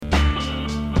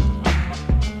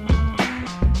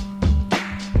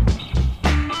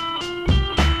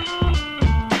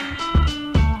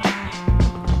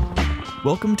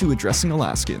Welcome to Addressing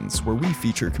Alaskans, where we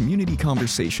feature community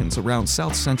conversations around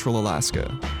South Central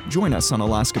Alaska. Join us on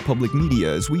Alaska Public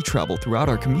Media as we travel throughout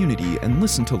our community and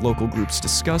listen to local groups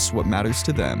discuss what matters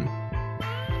to them.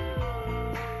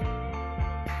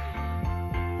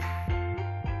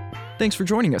 Thanks for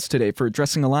joining us today for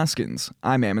Addressing Alaskans.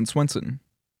 I'm Ammon Swenson.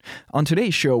 On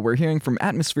today's show, we're hearing from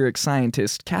atmospheric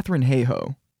scientist Katharine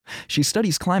Hayhoe. She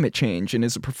studies climate change and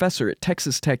is a professor at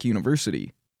Texas Tech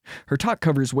University. Her talk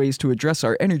covers ways to address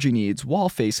our energy needs while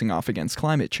facing off against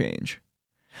climate change.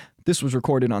 This was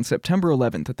recorded on September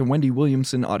 11th at the Wendy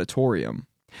Williamson Auditorium.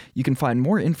 You can find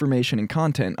more information and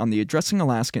content on the Addressing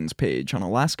Alaskans page on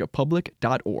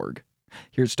alaskapublic.org.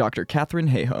 Here's Dr. Katharine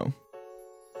Hayhoe.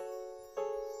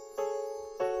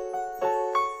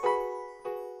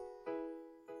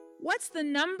 What's the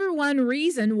number one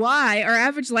reason why our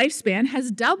average lifespan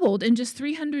has doubled in just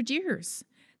 300 years?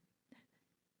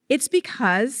 It's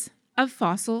because of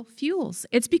fossil fuels.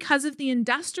 It's because of the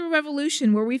Industrial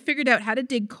Revolution, where we figured out how to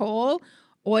dig coal,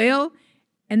 oil,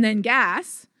 and then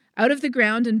gas out of the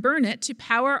ground and burn it to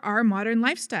power our modern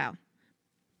lifestyle.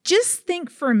 Just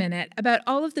think for a minute about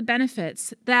all of the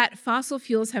benefits that fossil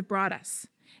fuels have brought us.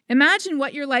 Imagine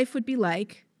what your life would be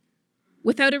like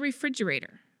without a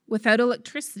refrigerator, without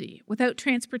electricity, without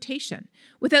transportation,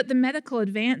 without the medical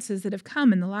advances that have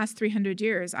come in the last 300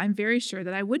 years. I'm very sure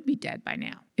that I would be dead by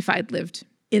now if I'd lived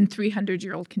in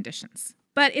 300-year-old conditions.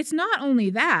 But it's not only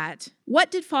that.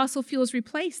 What did fossil fuels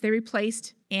replace? They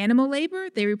replaced animal labor.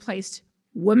 They replaced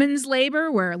women's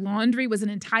labor, where laundry was an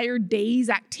entire day's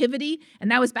activity,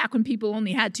 and that was back when people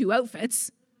only had 2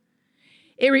 outfits.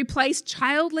 It replaced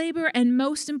child labor, and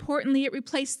most importantly, it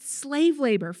replaced slave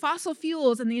labor. Fossil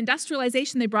fuels and the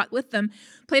industrialization they brought with them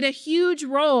played a huge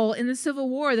role in the Civil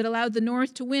War that allowed the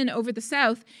North to win over the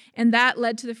South, and that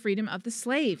led to the freedom of the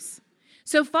slaves.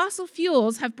 So fossil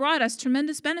fuels have brought us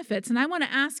tremendous benefits, and I want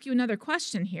to ask you another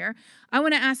question here. I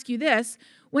want to ask you this.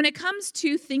 When it comes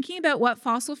to thinking about what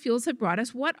fossil fuels have brought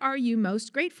us, what are you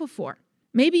most grateful for?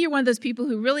 Maybe you're one of those people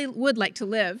who really would like to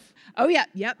live. Oh, yeah,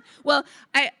 yep. Well,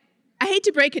 I hate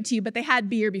to break it to you, but they had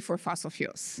beer before fossil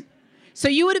fuels. So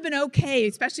you would have been okay,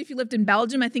 especially if you lived in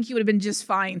Belgium. I think you would have been just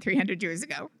fine 300 years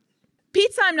ago.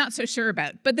 Pizza, I'm not so sure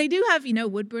about, but they do have,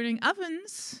 wood-burning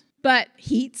ovens. But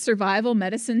heat, survival,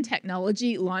 medicine,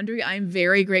 technology, laundry, I'm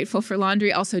very grateful for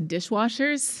laundry. Also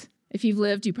dishwashers. If you've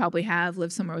lived, you probably have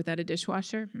lived somewhere without a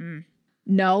dishwasher.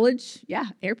 Knowledge, yeah,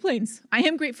 airplanes. I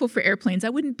am grateful for airplanes. I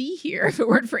wouldn't be here if it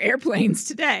weren't for airplanes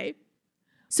today.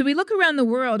 So we look around the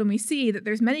world and we see that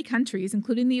there's many countries,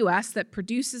 including the U.S., that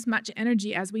produce as much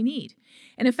energy as we need.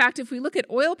 And in fact, if we look at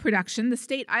oil production, the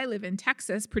state I live in,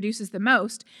 Texas, produces the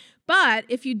most. But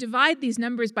if you divide these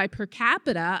numbers by per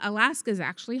capita, Alaska is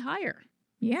actually higher.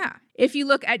 Yeah. If you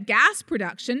look at gas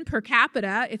production per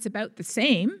capita, it's about the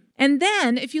same. And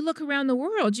then if you look around the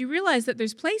world, you realize that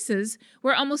there's places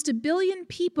where almost 1 billion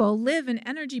people live in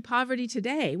energy poverty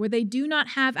today, where they do not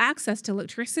have access to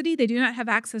electricity, they do not have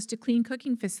access to clean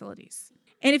cooking facilities.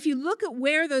 And if you look at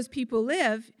where those people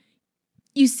live,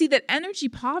 you see that energy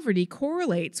poverty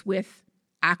correlates with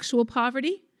actual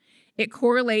poverty, it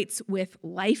correlates with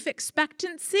life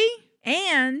expectancy,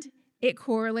 and it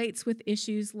correlates with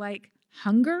issues like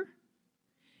hunger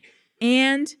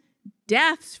and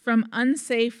deaths from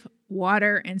unsafe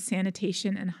water and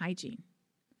sanitation and hygiene.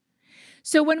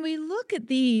 So when we look at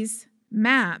these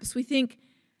maps, we think,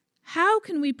 how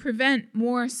can we prevent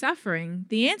more suffering?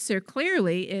 The answer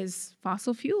clearly is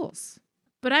fossil fuels.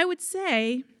 But I would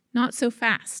say not so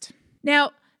fast.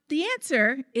 Now, the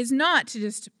answer is not to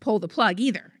just pull the plug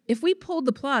either. If we pulled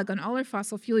the plug on all our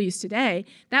fossil fuel use today,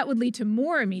 that would lead to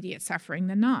more immediate suffering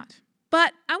than not.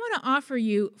 But I want to offer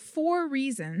you 4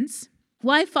 reasons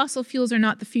why fossil fuels are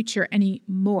not the future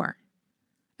anymore,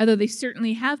 although they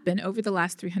certainly have been over the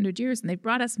last 300 years, and they've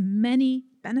brought us many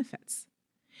benefits.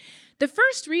 The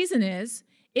first reason is,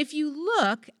 if you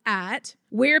look at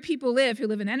where people live who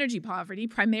live in energy poverty,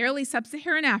 primarily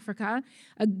sub-Saharan Africa,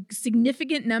 a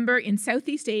significant number in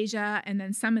Southeast Asia, and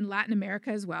then some in Latin America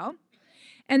as well.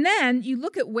 And then you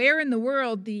look at where in the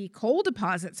world the coal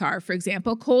deposits are, for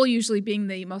example, coal usually being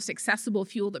the most accessible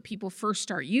fuel that people first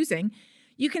start using,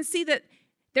 you can see that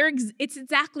it's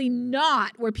exactly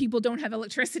not where people don't have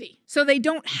electricity. So they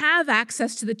don't have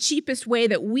access to the cheapest way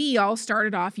that we all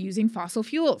started off using fossil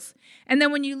fuels. And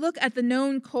then when you look at the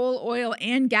known coal, oil,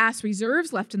 and gas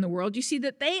reserves left in the world, you see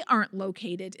that they aren't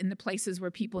located in the places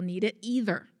where people need it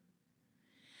either.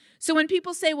 So when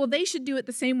people say, well, they should do it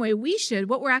the same way we should,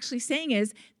 what we're actually saying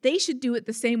is they should do it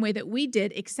the same way that we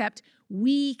did, except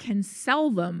we can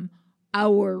sell them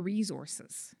our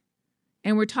resources.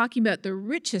 And we're talking about the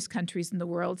richest countries in the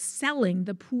world selling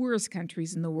the poorest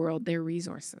countries in the world their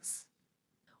resources.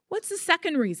 What's the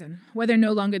second reason why they're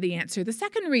no longer the answer? The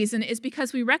second reason is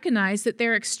because we recognize that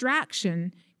their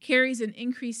extraction carries an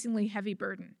increasingly heavy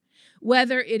burden.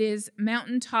 Whether it is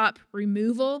mountaintop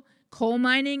removal, coal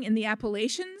mining in the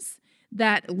Appalachians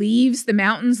that leaves the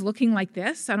mountains looking like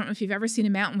this. I don't know if you've ever seen a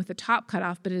mountain with the top cut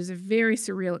off, but it is a very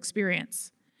surreal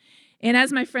experience. And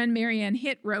as my friend Marianne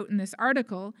Hitt wrote in this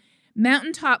article,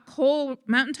 mountaintop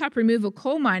removal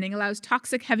coal mining allows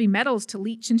toxic heavy metals to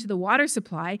leach into the water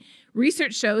supply.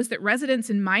 Research shows that residents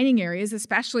in mining areas,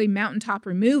 especially mountaintop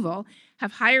removal,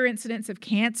 have higher incidence of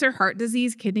cancer, heart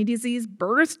disease, kidney disease,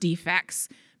 birth defects,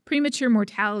 premature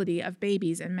mortality of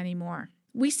babies, and many more.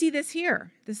 We see this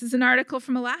here. This is an article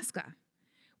from Alaska.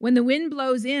 When the wind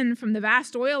blows in from the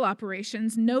vast oil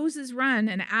operations, noses run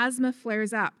and asthma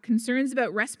flares up. Concerns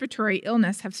about respiratory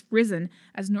illness have risen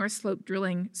as North Slope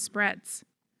drilling spreads.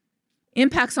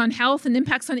 Impacts on health and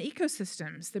impacts on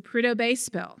ecosystems, the Prudhoe Bay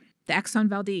spill, the Exxon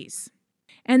Valdez.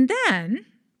 And then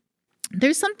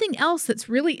there's something else that's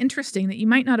really interesting that you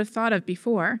might not have thought of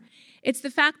before. It's the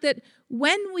fact that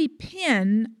when we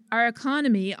pin our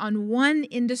economy on one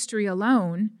industry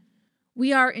alone,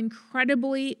 we are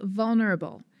incredibly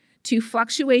vulnerable to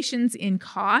fluctuations in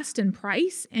cost and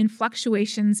price and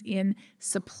fluctuations in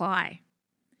supply.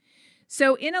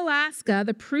 So in Alaska,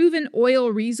 the proven oil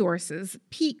resources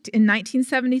peaked in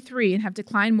 1973 and have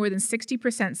declined more than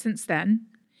 60% since then.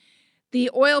 The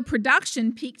oil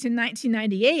production peaked in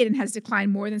 1998 and has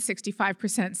declined more than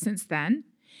 65% since then.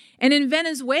 And in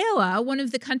Venezuela, one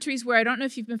of the countries where I don't know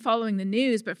if you've been following the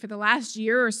news, but for the last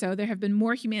year or so, there have been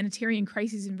more humanitarian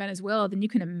crises in Venezuela than you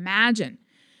can imagine.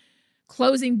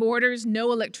 Closing borders,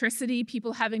 no electricity,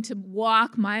 people having to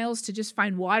walk miles to just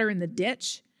find water in the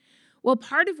ditch. Well,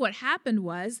 part of what happened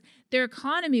was their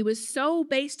economy was so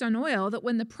based on oil that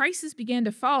when the prices began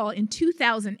to fall in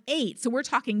 2008, so we're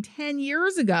talking 10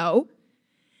 years ago,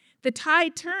 the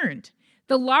tide turned.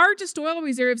 The largest oil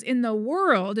reserves in the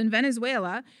world in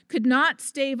Venezuela could not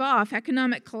stave off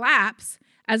economic collapse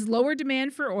as lower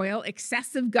demand for oil,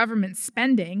 excessive government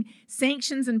spending,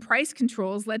 sanctions and price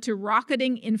controls led to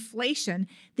rocketing inflation.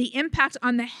 The impact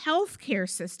on the healthcare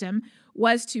system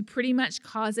was to pretty much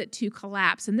cause it to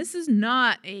collapse. And this is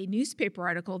not a newspaper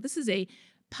article. This is a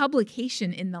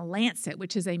publication in The Lancet,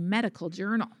 which is a medical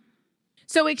journal.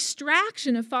 So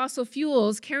extraction of fossil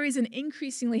fuels carries an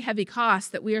increasingly heavy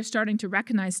cost that we are starting to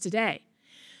recognize today.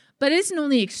 But it isn't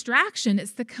only extraction,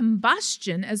 it's the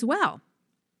combustion as well.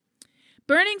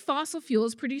 Burning fossil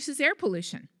fuels produces air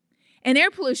pollution. And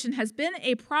air pollution has been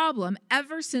a problem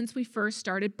ever since we first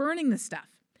started burning the stuff.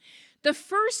 The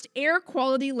first air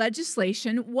quality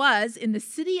legislation was in the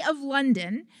City of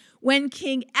London when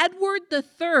King Edward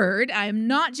III, I am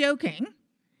not joking,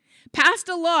 passed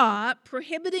a law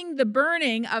prohibiting the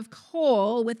burning of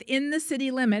coal within the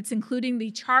city limits, including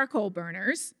the charcoal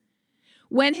burners,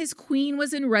 when his queen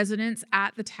was in residence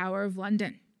at the Tower of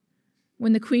London.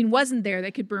 When the queen wasn't there,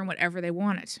 they could burn whatever they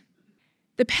wanted.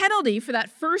 The penalty for that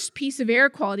first piece of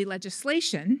air quality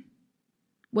legislation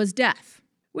was death.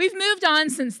 We've moved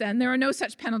on since then. There are no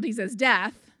such penalties as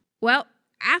death. Well,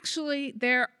 actually,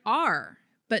 there are,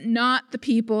 but not the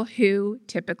people who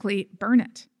typically burn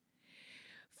it.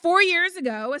 4 years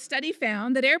ago, a study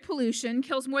found that air pollution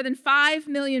kills more than 5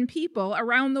 million people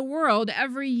around the world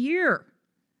every year.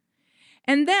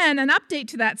 And then an update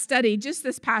to that study just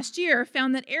this past year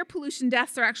found that air pollution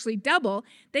deaths are actually double.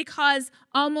 They cause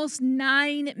almost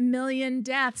 9 million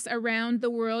deaths around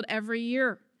the world every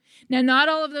year. Now, not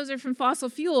all of those are from fossil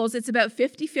fuels. It's about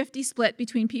 50-50 split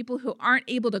between people who aren't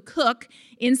able to cook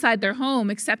inside their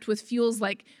home, except with fuels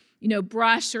like,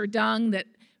 brush or dung that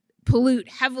pollute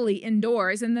heavily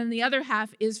indoors. And then the other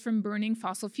half is from burning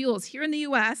fossil fuels. Here in the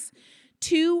U.S.,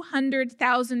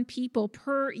 200,000 people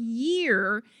per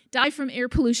year die from air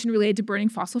pollution related to burning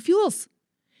fossil fuels.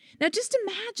 Now, just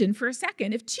imagine for a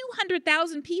second, if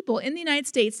 200,000 people in the United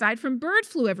States died from bird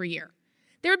flu every year,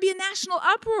 there would be a national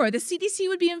uproar. The CDC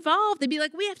would be involved. They'd be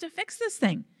like, we have to fix this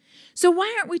thing. So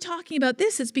why aren't we talking about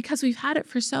this? It's because we've had it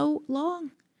for so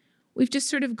long. We've just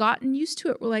sort of gotten used to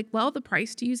it. We're like, well, the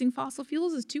price to using fossil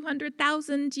fuels is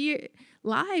 200,000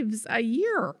 lives a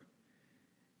year.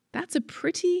 That's a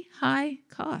pretty high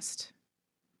cost.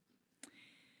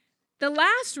 The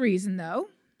last reason, though,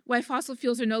 why fossil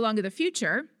fuels are no longer the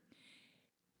future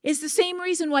is the same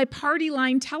reason why party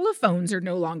line telephones are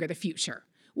no longer the future.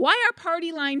 Why are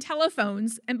party line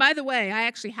telephones, and by the way, I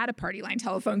actually had a party line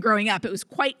telephone growing up. It was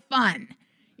quite fun.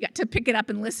 You got to pick it up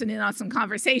and listen in on some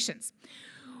conversations.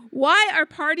 Why are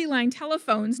party line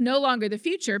telephones no longer the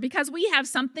future? Because we have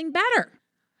something better.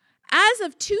 As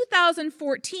of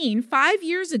 2014, 5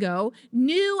 years ago,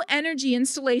 new energy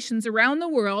installations around the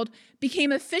world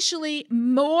became officially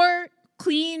more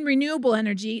clean, renewable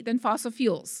energy than fossil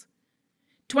fuels.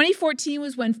 2014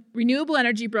 was when renewable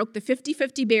energy broke the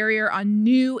 50-50 barrier on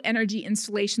new energy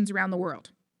installations around the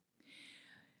world.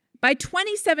 By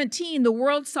 2017, the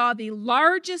world saw the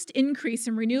largest increase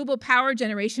in renewable power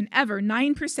generation ever,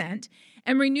 9%,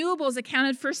 and renewables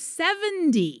accounted for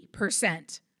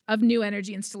 70% of new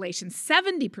energy installations,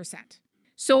 70%.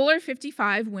 Solar,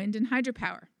 55%, wind, and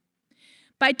hydropower.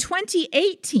 By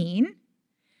 2018,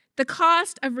 the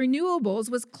cost of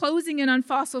renewables was closing in on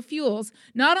fossil fuels,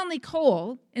 not only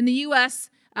coal. In the U.S.,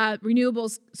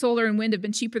 renewables, solar and wind have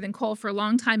been cheaper than coal for a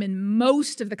long time in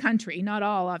most of the country, not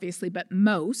all, obviously, but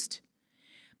most.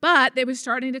 But they were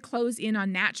starting to close in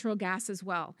on natural gas as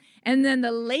well. And then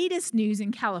the latest news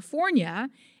in California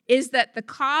is that the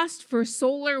cost for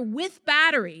solar with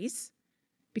batteries,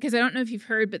 because I don't know if you've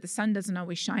heard, but the sun doesn't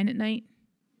always shine at night.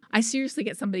 I seriously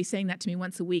get somebody saying that to me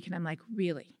once a week, and I'm like,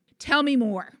 really? Tell me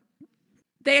more.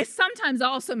 They sometimes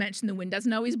also mention the wind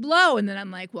doesn't always blow, and then I'm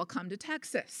like, well, come to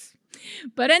Texas.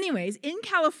 But anyways, in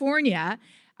California,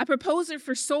 a proposal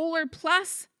for solar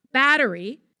plus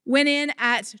battery went in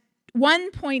at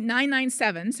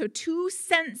 1.997, so 2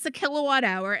 cents a kilowatt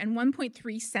hour and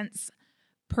 1.3 cents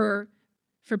for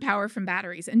power from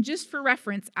batteries. And just for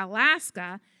reference,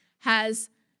 Alaska has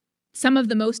some of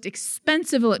the most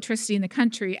expensive electricity in the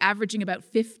country, averaging about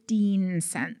 15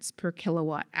 cents per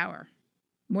kilowatt hour.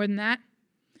 More than that?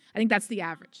 I think that's the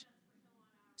average.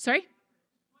 Sorry?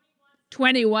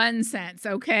 21 cents,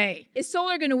 okay. Is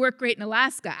solar going to work great in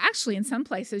Alaska? Actually, in some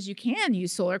places, you can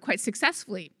use solar quite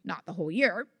successfully. Not the whole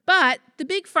year, but the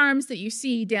big farms that you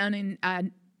see down in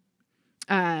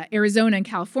Arizona and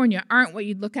California aren't what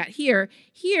you'd look at here.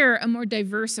 Here, a more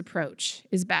diverse approach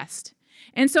is best.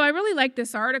 And so I really like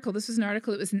this article. This was an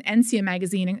article that was in NCA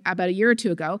magazine about a year or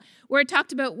two ago, where it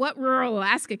talked about what rural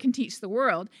Alaska can teach the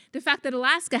world. The fact that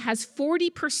Alaska has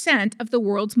 40% of the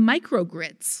world's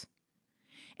microgrids.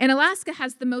 And Alaska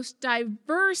has the most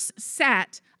diverse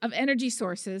set of energy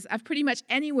sources of pretty much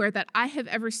anywhere that I have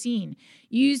ever seen,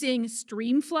 using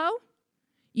stream flow,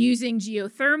 using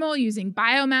geothermal, using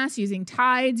biomass, using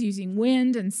tides, using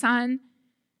wind and sun.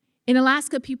 In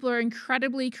Alaska, people are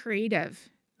incredibly creative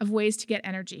of ways to get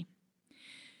energy.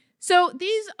 So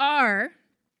these are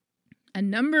a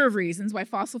number of reasons why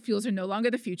fossil fuels are no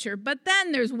longer the future, but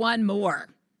then there's one more.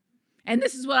 And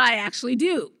this is what I actually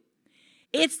do.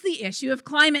 It's the issue of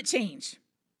climate change.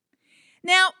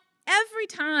 Now, every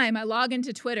time I log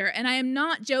into Twitter, and I am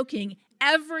not joking,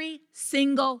 every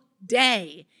single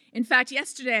day. In fact,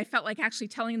 yesterday I felt like actually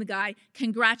telling the guy,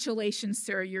 "Congratulations,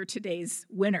 sir, you're today's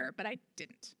winner," but I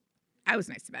didn't. I was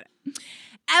nice about it.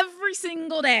 Every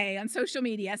single day on social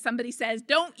media, somebody says,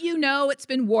 "Don't you know it's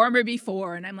been warmer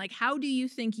before?" And I'm like, how do you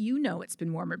think you know it's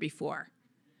been warmer before?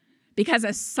 Because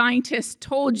a scientist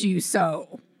told you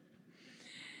so.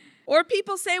 Or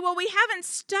people say, well, we haven't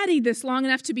studied this long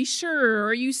enough to be sure,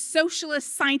 or you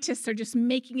socialist scientists are just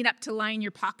making it up to line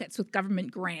your pockets with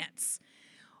government grants.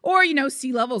 Or,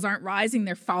 sea levels aren't rising,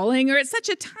 they're falling, or it's such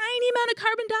a tiny amount of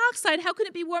carbon dioxide, how could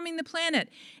it be warming the planet?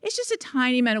 It's just a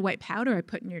tiny amount of white powder I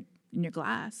put in your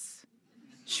glass.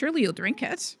 Surely you'll drink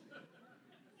it.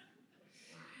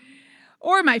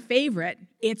 Or my favorite,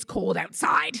 it's cold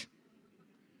outside.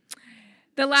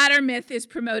 The latter myth is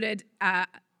promoted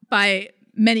by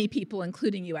many people,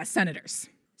 including U.S. senators.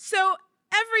 So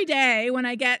every day when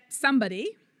I get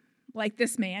somebody like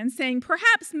this man saying,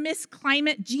 perhaps Miss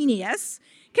Climate Genius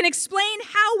can explain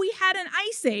how we had an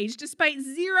ice age despite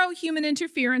zero human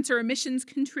interference or emissions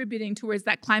contributing towards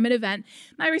that climate event,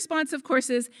 my response, of course,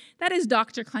 is, that is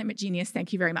Dr. Climate Genius.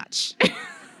 Thank you very much.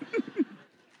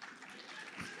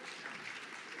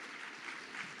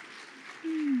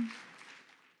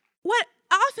 What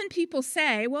often people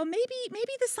say, well, maybe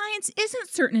the science isn't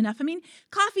certain enough. I mean,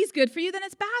 coffee's good for you, then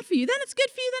it's bad for you. Then it's good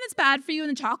for you, then it's bad for you. And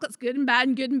then chocolate's good and bad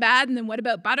and good and bad. And then what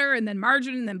about butter? And then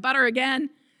margarine and then butter again.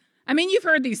 I mean, you've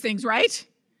heard these things, right?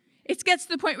 It gets to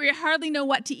the point where you hardly know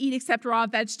what to eat except raw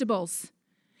vegetables.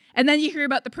 And then you hear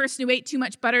about the person who ate too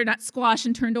much butternut squash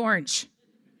and turned orange.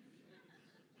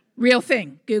 Real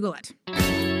thing. Google it.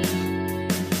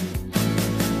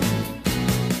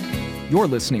 You're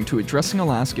listening to Addressing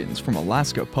Alaskans from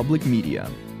Alaska Public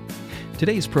Media.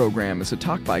 Today's program is a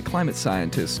talk by climate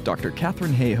scientist Dr.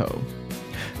 Katharine Hayhoe.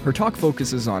 Her talk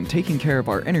focuses on taking care of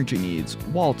our energy needs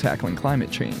while tackling climate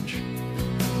change.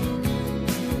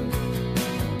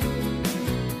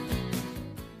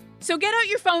 So get out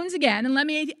your phones again and let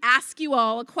me ask you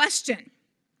all a question.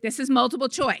 This is multiple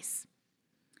choice.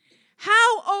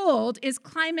 How old is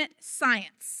climate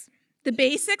science? The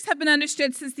basics have been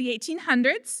understood since the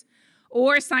 1800s,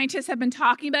 or scientists have been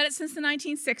talking about it since the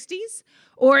 1960s,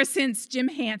 or since Jim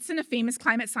Hansen, a famous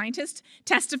climate scientist,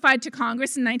 testified to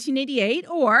Congress in 1988,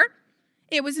 or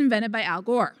it was invented by Al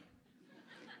Gore.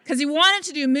 Because he wanted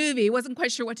to do a movie, he wasn't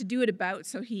quite sure what to do it about,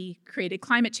 so he created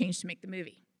climate change to make the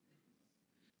movie.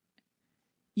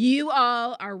 You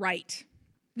all are right.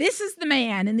 This is the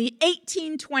man in the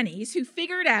 1820s who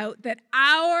figured out that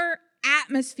our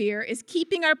atmosphere is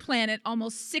keeping our planet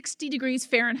almost 60 degrees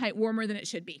Fahrenheit warmer than it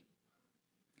should be.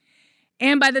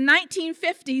 And by the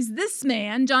 1950s, this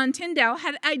man, John Tyndall,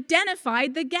 had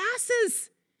identified the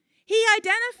gases. He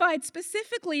identified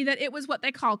specifically that it was what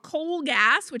they call coal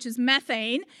gas, which is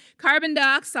methane, carbon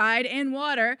dioxide, and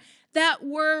water, that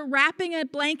were wrapping a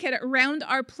blanket around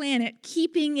our planet,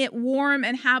 keeping it warm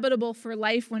and habitable for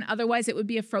life when otherwise it would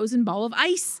be a frozen ball of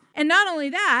ice. And not only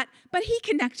that, but he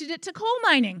connected it to coal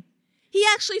mining. He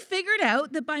actually figured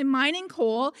out that by mining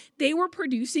coal, they were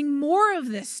producing more of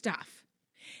this stuff.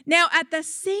 Now, at the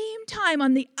same time,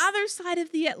 on the other side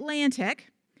of the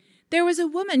Atlantic, there was a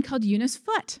woman called Eunice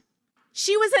Foote.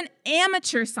 She was an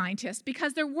amateur scientist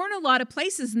because there weren't a lot of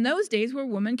places in those days where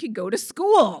women could go to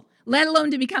school, let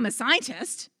alone to become a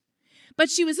scientist. But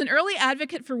she was an early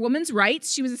advocate for women's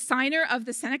rights. She was a signer of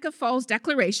the Seneca Falls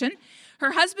Declaration.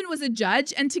 Her husband was a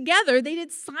judge, and together they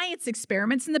did science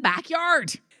experiments in the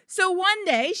backyard. So one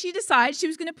day, she decided she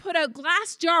was going to put out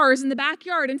glass jars in the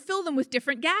backyard and fill them with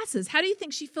different gases. How do you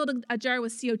think she filled a jar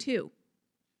with CO2?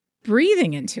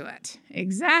 Breathing into it.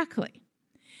 Exactly.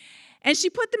 And she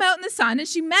put them out in the sun, and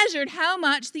she measured how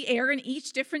much the air in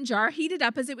each different jar heated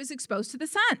up as it was exposed to the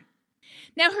sun.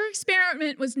 Now, her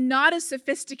experiment was not as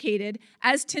sophisticated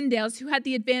as Tyndall's, who had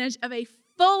the advantage of a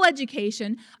full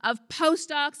education, of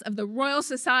postdocs, of the Royal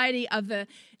Society, of the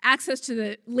access to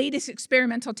the latest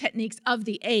experimental techniques of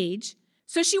the age.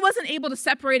 So she wasn't able to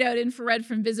separate out infrared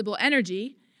from visible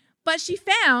energy, but she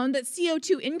found that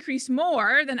CO2 increased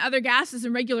more than other gases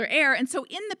in regular air. And so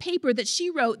in the paper that she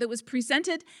wrote that was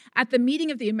presented at the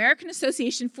meeting of the American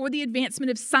Association for the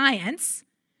Advancement of Science,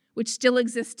 which still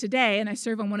exists today, and I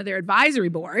serve on one of their advisory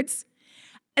boards,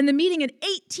 in the meeting in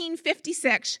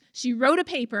 1856, she wrote a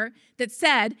paper that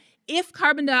said, if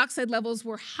carbon dioxide levels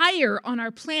were higher on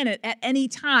our planet at any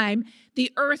time,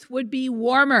 the Earth would be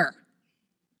warmer.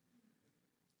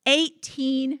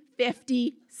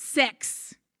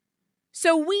 1856.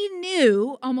 So we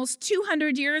knew almost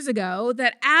 200 years ago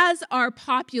that as our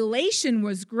population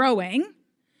was growing,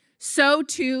 so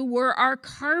too were our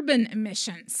carbon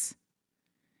emissions.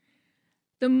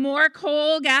 The more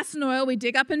coal, gas, and oil we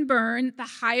dig up and burn, the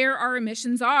higher our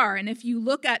emissions are. And if you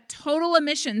look at total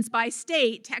emissions by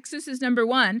state, Texas is number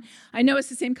one. I know it's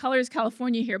the same color as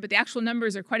California here, but the actual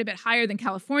numbers are quite a bit higher than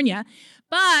California.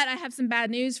 But I have some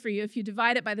bad news for you. If you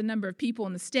divide it by the number of people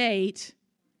in the state,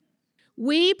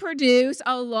 we produce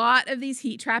a lot of these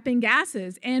heat-trapping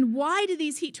gases. And why do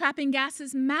these heat-trapping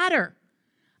gases matter?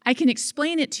 I can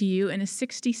explain it to you in a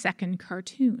 60-second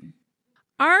cartoon.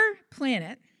 Our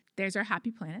planet, there's our happy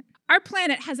planet. Our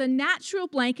planet has a natural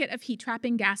blanket of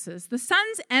heat-trapping gases. The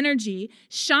sun's energy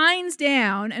shines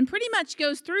down and pretty much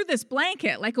goes through this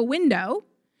blanket like a window.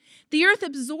 The Earth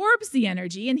absorbs the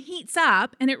energy and heats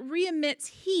up, and it re-emits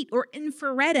heat or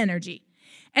infrared energy.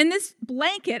 And this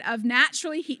blanket of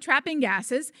naturally heat-trapping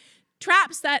gases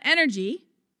traps that energy,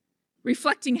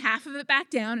 reflecting half of it back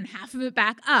down and half of it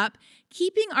back up,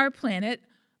 keeping our planet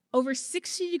over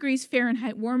 60 degrees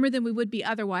Fahrenheit warmer than we would be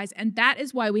otherwise, and that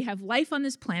is why we have life on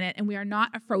this planet and we are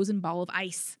not a frozen ball of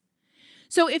ice.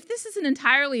 So if this is an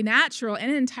entirely natural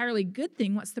and an entirely good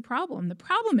thing, what's the problem? The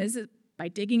problem is that by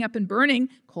digging up and burning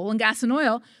coal and gas and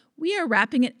oil, we are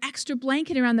wrapping an extra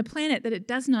blanket around the planet that it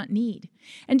does not need.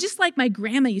 And just like my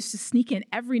grandma used to sneak in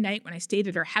every night when I stayed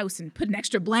at her house and put an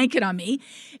extra blanket on me,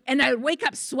 and I would wake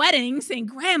up sweating saying,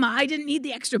 "Grandma, I didn't need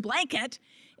the extra blanket."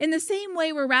 In the same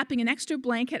way, we're wrapping an extra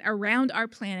blanket around our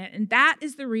planet, and that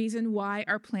is the reason why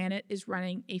our planet is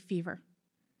running a fever.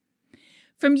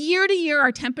 From year to year,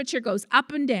 our temperature goes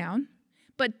up and down,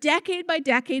 but decade by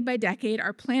decade by decade,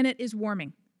 our planet is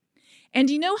warming. And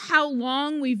do you know how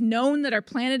long we've known that our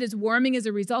planet is warming as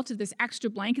a result of this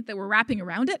extra blanket that we're wrapping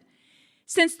around it?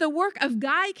 Since the work of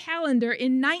Guy Callendar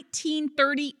in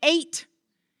 1938.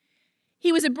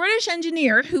 He was a British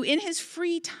engineer who, in his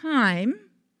free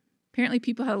time, apparently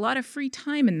people had a lot of free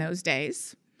time in those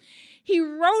days, he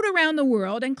rode around the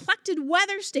world and collected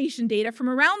weather station data from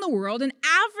around the world and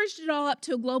averaged it all up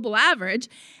to a global average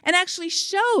and actually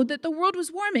showed that the world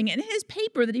was warming. In his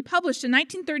paper that he published in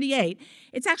 1938,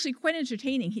 it's actually quite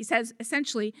entertaining. He says,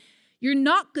 essentially, you're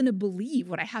not going to believe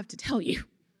what I have to tell you,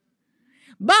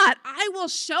 but I will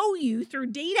show you through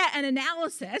data and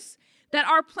analysis that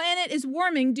our planet is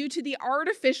warming due to the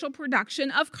artificial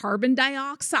production of carbon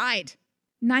dioxide.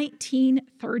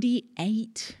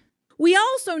 1938. We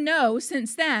also know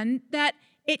since then that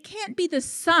it can't be the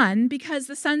sun because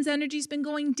the sun's energy's been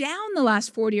going down the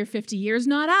last 40 or 50 years,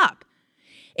 not up.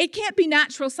 It can't be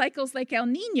natural cycles like El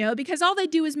Nino because all they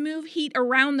do is move heat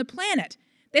around the planet.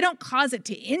 They don't cause it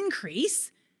to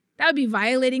increase. That would be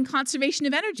violating conservation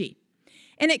of energy.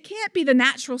 And it can't be the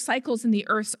natural cycles in the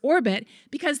Earth's orbit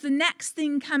because the next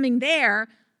thing coming there,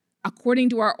 according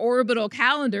to our orbital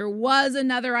calendar, was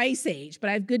another ice age. But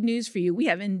I have good news for you. We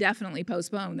have indefinitely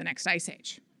postponed the next ice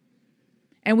age.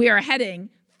 And we are heading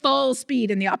full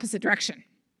speed in the opposite direction.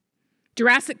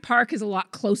 Jurassic Park is a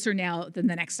lot closer now than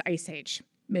the next ice age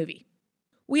movie.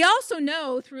 We also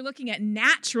know through looking at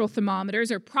natural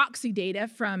thermometers or proxy data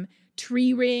from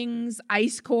tree rings,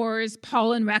 ice cores,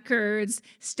 pollen records,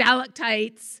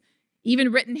 stalactites,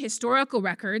 even written historical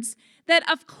records, that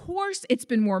of course it's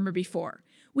been warmer before.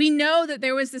 We know that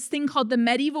there was this thing called the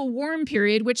medieval warm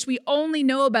period, which we only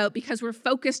know about because we're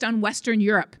focused on Western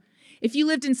Europe. If you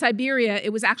lived in Siberia,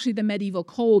 it was actually the medieval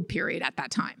cold period at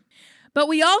that time. But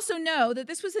we also know that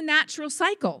this was a natural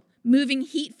cycle, moving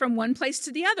heat from one place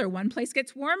to the other. One place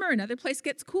gets warmer, another place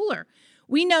gets cooler.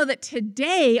 We know that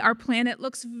today our planet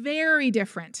looks very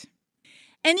different.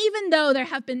 And even though there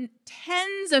have been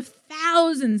tens of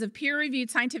thousands of peer-reviewed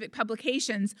scientific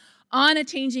publications on a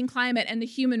changing climate and the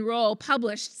human role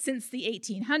published since the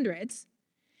 1800s,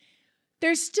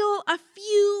 there's still a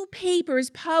few papers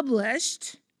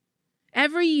published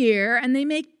every year, and they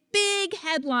make big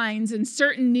headlines in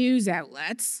certain news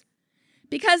outlets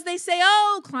because they say,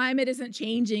 oh, climate isn't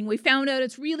changing. We found out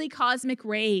it's really cosmic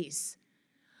rays.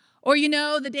 Or,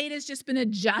 the data's just been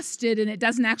adjusted and it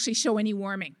doesn't actually show any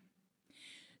warming.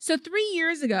 So 3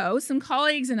 years ago, some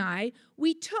colleagues and I,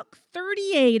 we took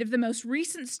 38 of the most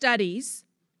recent studies.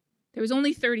 There was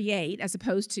only 38 as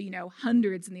opposed to,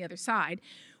 hundreds on the other side.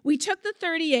 We took the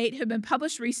 38 who have been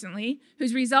published recently,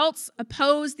 whose results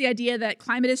oppose the idea that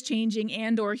climate is changing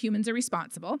and or humans are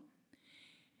responsible.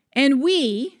 And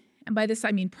we, and by this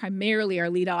I mean primarily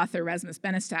our lead author, Rasmus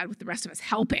Benestad, with the rest of us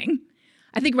helping.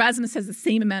 I think Rasmus has the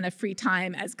same amount of free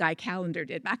time as Guy Callender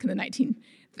did back in the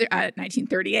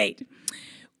 1938.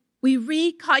 We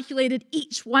recalculated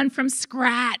each one from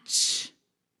scratch.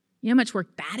 You know how much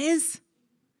work that is?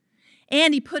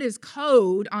 And he put his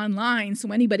code online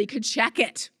so anybody could check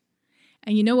it.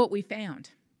 And you know what we found?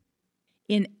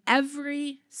 In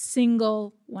every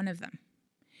single one of them,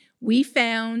 we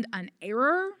found an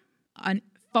error, a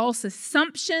false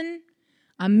assumption,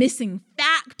 a missing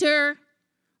factor,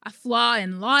 a flaw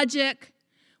in logic.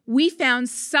 We found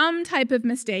some type of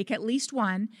mistake, at least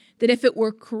one, that if it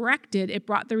were corrected, it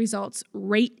brought the results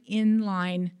right in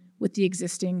line with the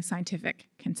existing scientific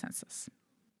consensus.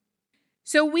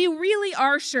 So we really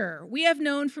are sure. We have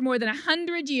known for more than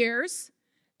 100 years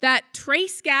that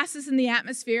trace gases in the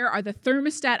atmosphere are the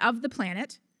thermostat of the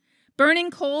planet.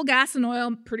 Burning coal, gas, and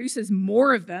oil produces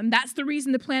more of them. That's the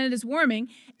reason the planet is warming.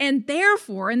 And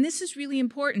therefore, and this is really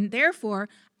important, therefore,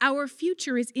 our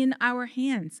future is in our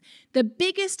hands. The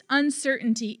biggest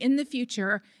uncertainty in the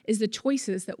future is the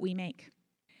choices that we make.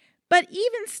 But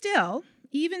even still,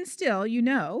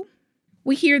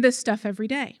 we hear this stuff every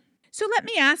day. So let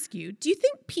me ask you, do you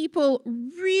think people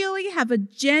really have a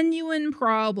genuine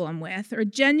problem with or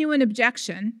genuine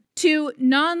objection to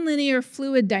nonlinear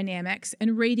fluid dynamics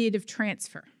and radiative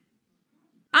transfer?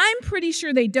 I'm pretty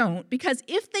sure they don't, because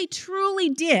if they truly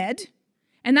did,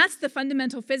 and that's the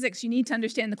fundamental physics you need to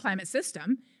understand the climate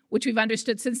system, which we've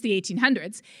understood since the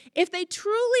 1800s, if they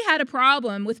truly had a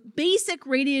problem with basic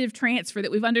radiative transfer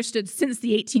that we've understood since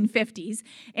the 1850s,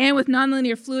 and with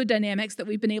nonlinear fluid dynamics that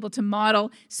we've been able to model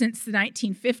since the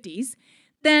 1950s,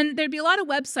 then there'd be a lot of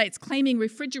websites claiming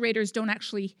refrigerators don't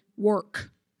actually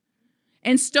work,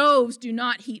 and stoves do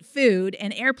not heat food,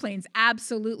 and airplanes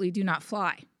absolutely do not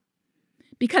fly,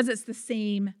 because it's the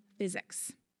same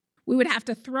physics. We would have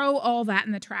to throw all that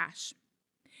in the trash.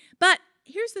 But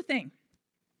here's the thing.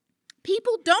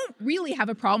 People don't really have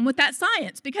a problem with that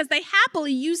science because they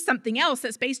happily use something else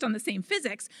that's based on the same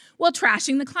physics while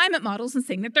trashing the climate models and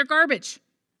saying that they're garbage.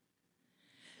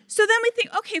 So then we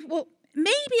think, okay, well,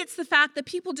 maybe it's the fact that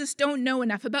people just don't know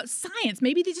enough about science.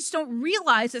 Maybe they just don't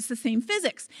realize it's the same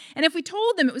physics. And if we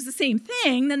told them it was the same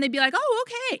thing, then they'd be like, oh,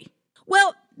 okay.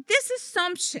 Well, this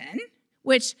assumption,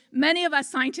 which many of us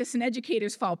scientists and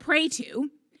educators fall prey to,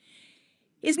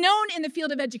 is known in the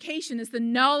field of education as the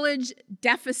knowledge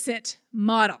deficit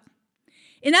model.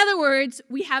 In other words,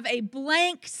 we have a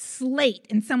blank slate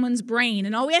in someone's brain,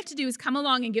 and all we have to do is come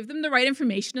along and give them the right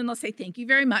information, and they'll say, thank you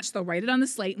very much. They'll write it on the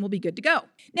slate, and we'll be good to go.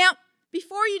 Now,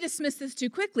 before you dismiss this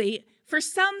too quickly, For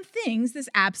some things, this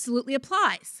absolutely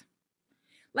applies.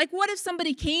 Like, what if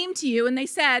somebody came to you and they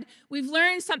said, we've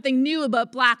learned something new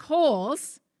about black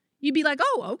holes? You'd be like,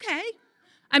 oh, okay.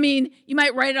 I mean, you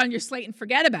might write it on your slate and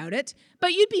forget about it,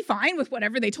 but you'd be fine with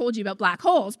whatever they told you about black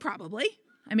holes, probably.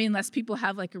 I mean, unless people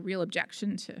have like a real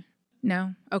objection to,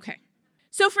 no? Okay.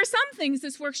 So for some things,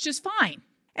 this works just fine.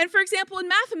 And for example, in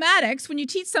mathematics, when you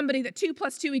teach somebody that 2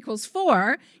 + 2 =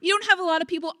 4, you don't have a lot of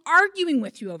people arguing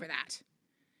with you over that.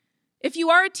 If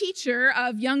you are a teacher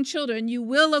of young children, you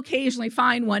will occasionally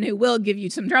find one who will give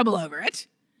you some trouble over it.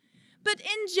 But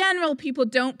in general, people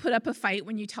don't put up a fight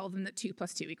when you tell them that 2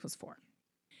 + 2 = 4.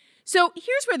 So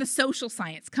here's where the social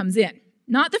science comes in.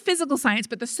 Not the physical science,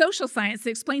 but the social science that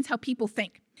explains how people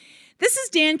think. This is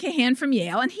Dan Kahan from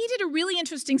Yale, and he did a really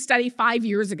interesting study 5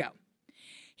 years ago.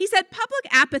 He said public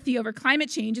apathy over climate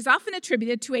change is often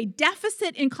attributed to a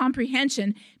deficit in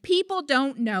comprehension. People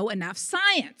don't know enough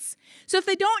science. So if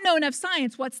they don't know enough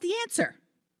science, what's the answer?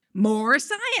 More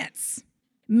science.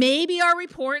 Maybe our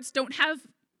reports don't have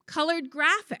colored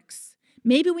graphics.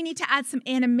 Maybe we need to add some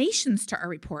animations to our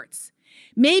reports.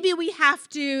 Maybe we have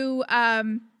to,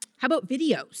 how about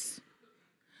videos?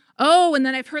 Oh, and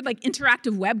then I've heard like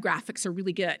interactive web graphics are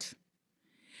really good.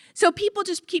 So people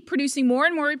just keep producing more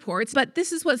and more reports, but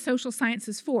this is what social science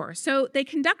is for. So they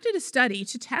conducted a study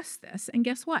to test this, and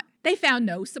guess what? They found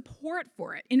no support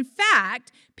for it. In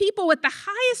fact, people with the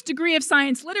highest degree of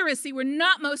science literacy were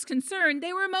not most concerned,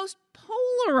 they were most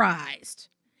polarized.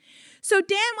 So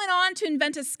Dan went on to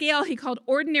invent a scale he called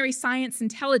ordinary science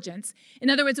intelligence. In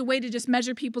other words, a way to just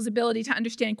measure people's ability to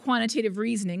understand quantitative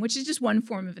reasoning, which is just one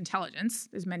form of intelligence.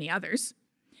 There's many others.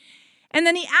 And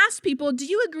then he asked people, do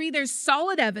you agree there's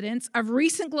solid evidence of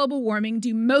recent global warming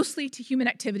due mostly to human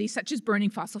activity such as burning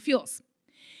fossil fuels?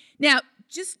 Now,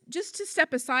 just to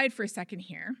step aside for a second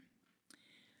here,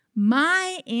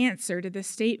 my answer to this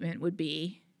statement would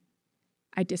be,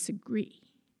 I disagree.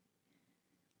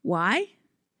 Why?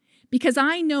 Because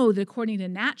I know that according to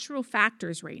natural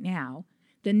factors right now,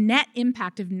 the net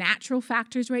impact of natural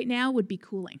factors right now would be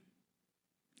cooling.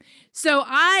 So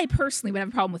I personally would have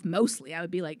a problem with mostly. I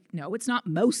would be like, no, it's not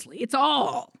mostly, it's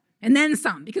all, and then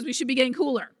some, because we should be getting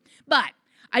cooler. But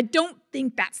I don't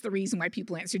think that's the reason why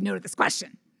people answered no to this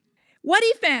question. What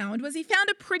he found was a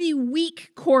pretty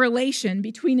weak correlation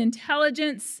between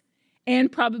intelligence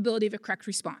and probability of a correct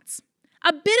response.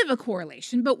 A bit of a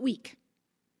correlation, but weak.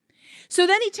 So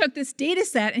then he took this data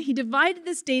set and he divided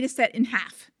this data set in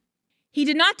half. He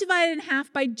did not divide it in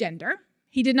half by gender.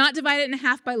 He did not divide it in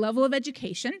half by level of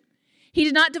education. He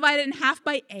did not divide it in half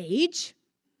by age.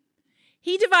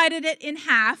 He divided it in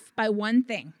half by one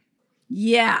thing.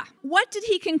 Yeah. What did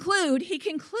he conclude? He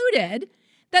concluded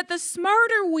that the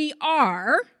smarter we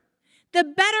are, the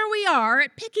better we are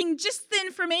at picking just the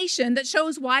information that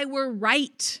shows why we're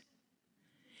right.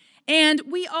 And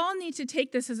we all need to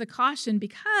take this as a caution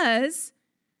because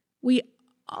we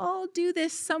all do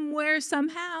this somewhere,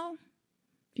 somehow.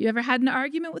 Have you ever had an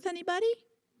argument with anybody?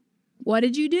 What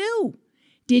did you do?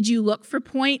 Did you look for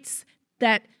points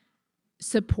that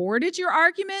supported your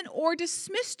argument or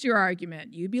dismissed your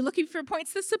argument? You'd be looking for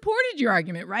points that supported your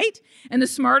argument, right? And the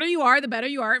smarter you are, the better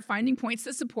you are at finding points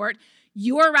that support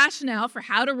your rationale for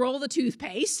how to roll the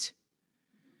toothpaste,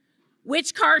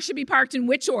 which car should be parked in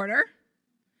which order,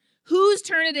 whose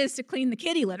turn it is to clean the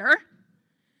kitty litter,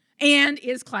 and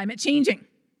is climate changing?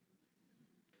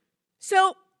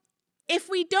 So if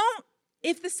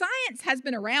the science has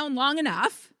been around long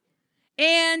enough,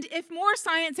 and if more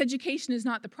science education is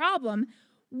not the problem,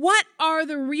 what are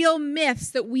the real myths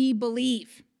that we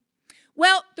believe?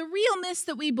 Well, the real myths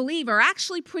that we believe are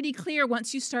actually pretty clear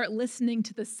once you start listening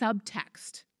to the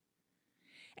subtext.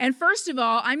 And first of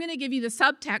all, I'm going to give you the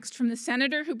subtext from the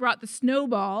senator who brought the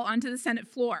snowball onto the Senate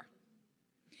floor.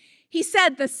 He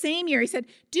said the same year, he said,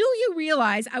 do you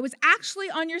realize I was actually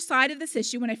on your side of this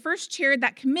issue when I first chaired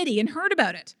that committee and heard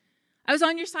about it? I was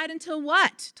on your side until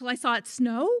what? Till I saw it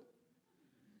snow?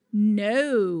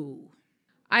 No.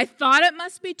 I thought it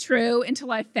must be true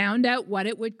until I found out what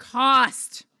it would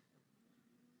cost.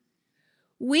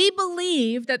 We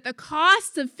believe that the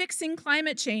costs of fixing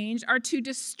climate change are to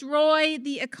destroy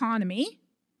the economy,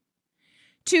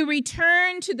 to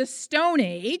return to the Stone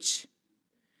Age,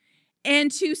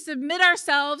 and to submit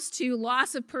ourselves to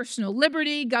loss of personal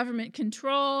liberty, government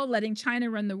control, letting China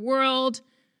run the world.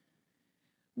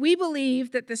 We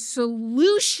believe that the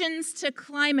solutions to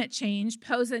climate change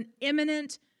pose an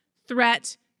imminent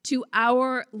threat to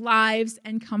our lives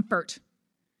and comfort.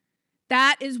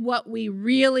 That is what we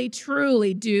really,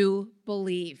 truly do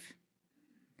believe.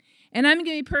 And I'm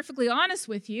going to be perfectly honest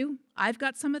with you, I've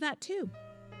got some of that too.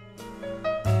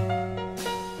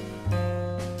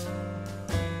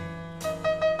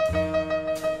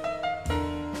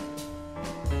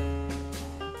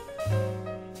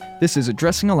 This is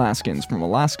Addressing Alaskans from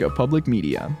Alaska Public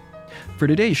Media. For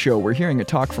today's show, we're hearing a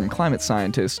talk from climate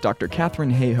scientist Dr.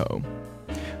 Catherine Hayhoe.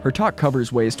 Her talk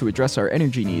covers ways to address our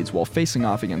energy needs while facing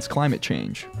off against climate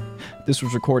change. This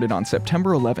was recorded on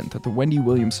September 11th at the Wendy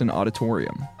Williamson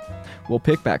Auditorium. We'll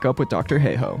pick back up with Dr.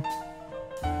 Hayhoe.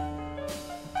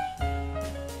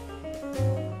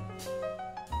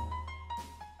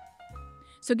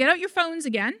 So get out your phones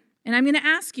again, and I'm going to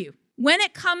ask you, when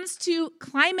it comes to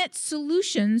climate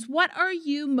solutions, what are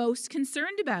you most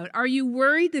concerned about? Are you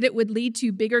worried that it would lead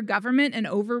to bigger government and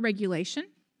over-regulation?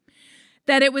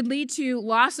 That it would lead to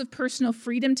loss of personal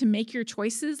freedom to make your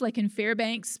choices, like in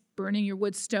Fairbanks, burning your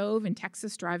wood stove, in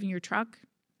Texas, driving your truck?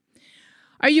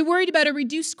 Are you worried about a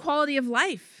reduced quality of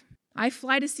life? I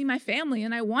fly to see my family,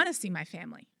 and I want to see my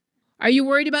family. Are you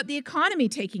worried about the economy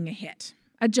taking a hit?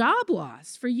 A job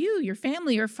loss for you, your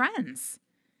family, or friends?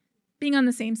 Being on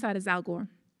the same side as Al Gore.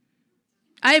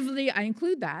 I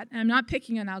include that, and I'm not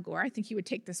picking on Al Gore. I think he would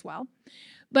take this well.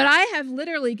 But I have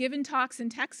literally given talks in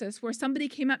Texas where somebody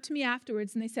came up to me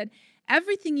afterwards and they said,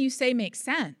 everything you say makes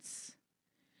sense,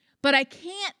 but I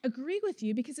can't agree with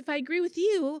you because if I agree with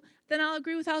you, then I'll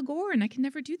agree with Al Gore, and I can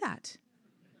never do that.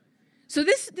 So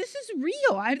this is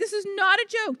real. This is not a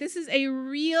joke. This is a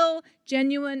real,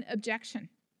 genuine objection.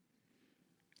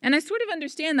 And I sort of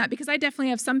understand that because I definitely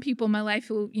have some people in my life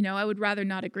who, I would rather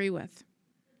not agree with.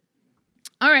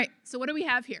 All right, so what do we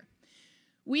have here?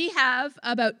 We have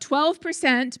about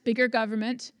 12% bigger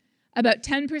government, about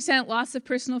 10% loss of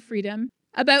personal freedom,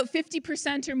 about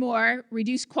 50% or more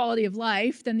reduced quality of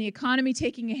life, then the economy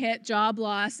taking a hit, job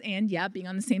loss, and being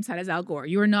on the same side as Al Gore.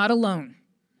 You are not alone.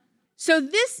 So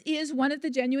this is one of the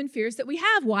genuine fears that we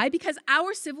have. Why? Because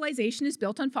our civilization is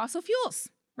built on fossil fuels,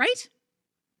 right?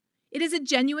 It is a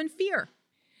genuine fear.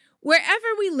 Wherever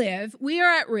we live, we are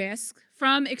at risk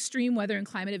from extreme weather and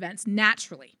climate events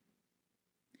naturally.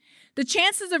 The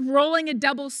chances of rolling a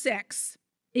double six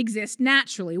exist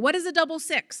naturally. What is a double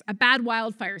six? A bad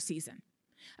wildfire season,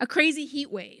 a crazy heat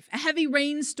wave, a heavy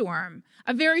rainstorm,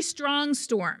 a very strong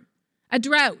storm, a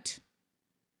drought,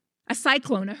 a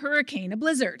cyclone, a hurricane, a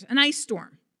blizzard, an ice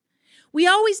storm. We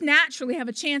always naturally have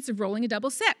a chance of rolling a double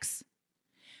six.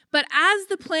 But as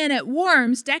the planet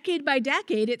warms decade by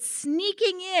decade, it's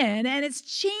sneaking in and it's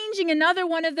changing another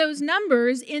one of those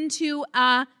numbers into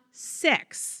a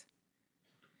 6.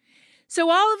 So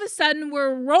all of a sudden,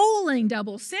 we're rolling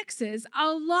double sixes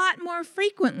a lot more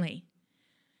frequently.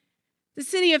 The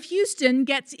city of Houston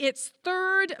gets its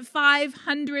third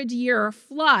 500-year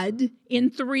flood in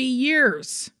 3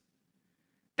 years.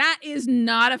 That is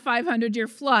not a 500-year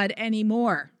flood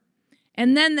anymore.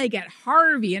 And then they get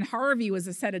Harvey, and Harvey was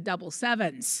a set of double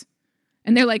sevens.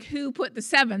 And they're like, who put the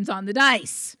sevens on the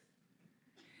dice?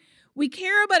 We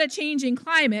care about a changing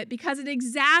climate because it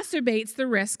exacerbates the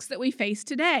risks that we face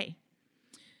today.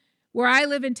 Where I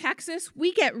live in Texas,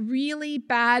 we get really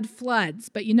bad floods.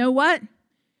 But you know what?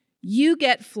 You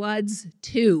get floods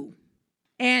too.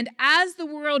 And as the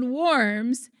world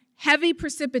warms, heavy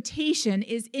precipitation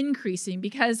is increasing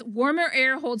because warmer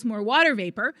air holds more water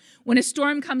vapor. When a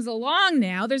storm comes along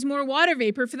now, there's more water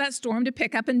vapor for that storm to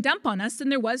pick up and dump on us than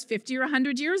there was 50 or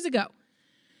 100 years ago.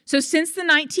 So since the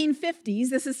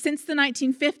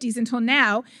 1950s until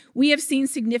now, we have seen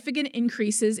significant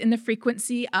increases in the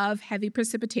frequency of heavy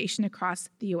precipitation across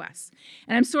the U.S.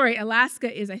 And I'm sorry,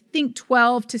 Alaska is, I think,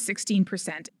 12 to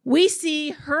 16%. We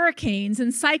see hurricanes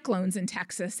and cyclones in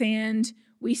Texas, and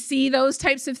we see those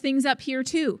types of things up here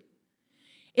too.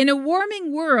 In a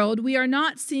warming world, we are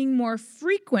not seeing more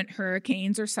frequent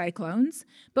hurricanes or cyclones,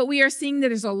 but we are seeing that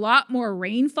there's a lot more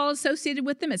rainfall associated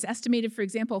with them. It's estimated, for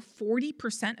example,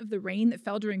 40% of the rain that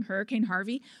fell during Hurricane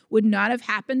Harvey would not have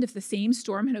happened if the same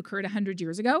storm had occurred 100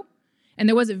 years ago. And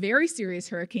there was a very serious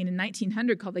hurricane in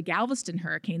 1900 called the Galveston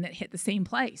hurricane that hit the same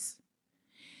place.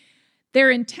 They're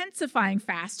intensifying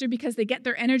faster because they get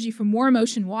their energy from warm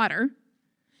ocean water.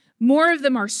 More of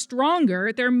them are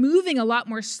stronger. They're moving a lot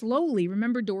more slowly.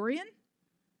 Remember Dorian?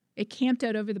 It camped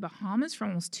out over the Bahamas for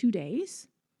almost 2 days.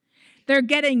 They're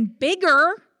getting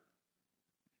bigger.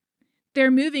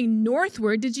 They're moving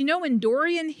northward. Did you know when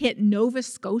Dorian hit Nova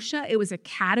Scotia, it was a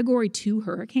Category 2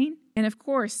 hurricane? And of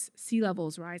course, sea level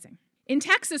is rising. In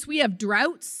Texas, we have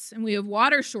droughts and we have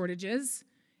water shortages.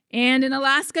 And in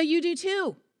Alaska, you do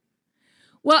too.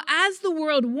 Well, as the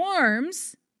world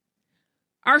warms,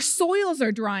 our soils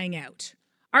are drying out.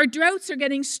 Our droughts are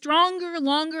getting stronger,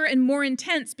 longer, and more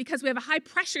intense because we have a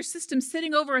high-pressure system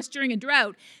sitting over us during a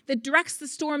drought that directs the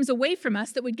storms away from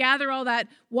us that would gather all that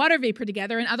water vapor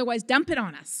together and otherwise dump it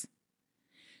on us.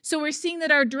 So we're seeing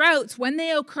that our droughts, when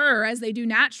they occur, as they do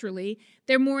naturally,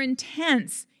 they're more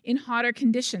intense in hotter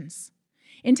conditions.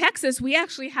 In Texas, we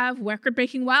actually have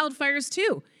record-breaking wildfires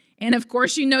too. And of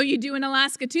course, you do in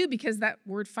Alaska too, because that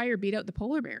word fire beat out the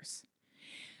polar bears.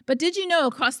 But did you know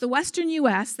across the western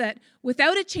U.S. that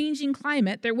without a changing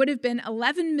climate, there would have been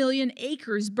 11 million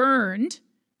acres burned?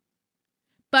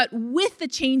 But with the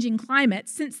changing climate,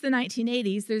 since the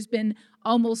 1980s, there's been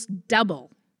almost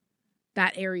double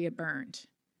that area burned.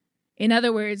 In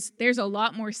other words, there's a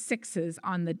lot more sixes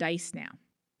on the dice now.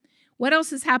 What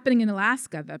else is happening in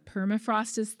Alaska? The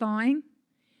permafrost is thawing.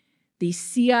 The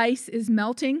sea ice is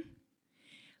melting.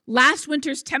 Last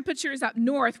winter's temperatures up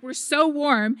north were so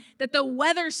warm that the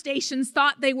weather stations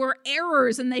thought they were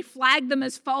errors and they flagged them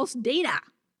as false data.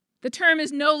 The term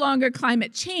is no longer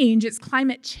climate change, it's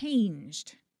climate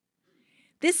changed.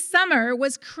 This summer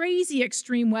was crazy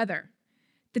extreme weather.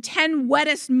 The 10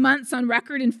 wettest months on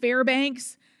record in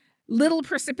Fairbanks, little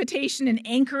precipitation in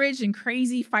Anchorage, and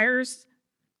crazy fires.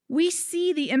 We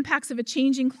see the impacts of a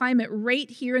changing climate right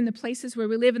here in the places where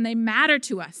we live, and they matter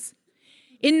to us.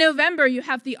 In November, you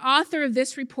have the author of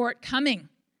this report coming.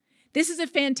 This is a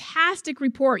fantastic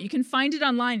report. You can find it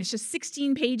online. It's just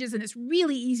 16 pages, and it's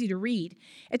really easy to read.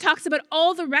 It talks about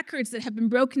all the records that have been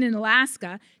broken in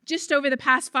Alaska just over the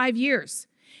past 5 years.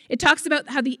 It talks about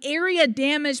how the area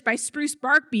damaged by spruce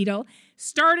bark beetle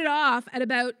started off at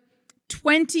about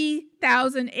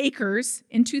 20,000 acres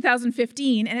in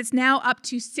 2015, and it's now up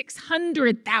to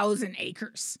 600,000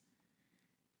 acres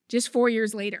just 4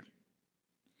 years later.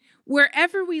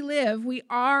 Wherever we live, we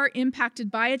are impacted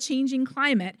by a changing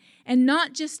climate, and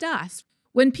not just us.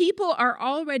 When people are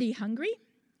already hungry,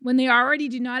 when they already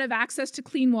do not have access to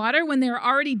clean water, when they're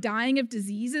already dying of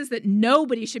diseases that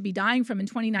nobody should be dying from in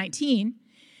 2019,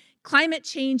 climate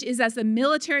change is, as the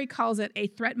military calls it, a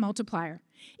threat multiplier.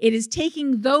 It is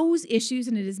taking those issues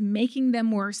and it is making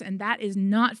them worse, and that is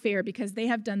not fair because they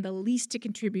have done the least to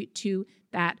contribute to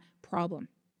that problem.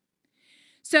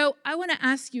 So I want to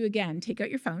ask you again, take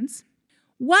out your phones.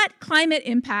 What climate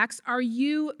impacts are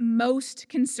you most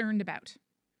concerned about?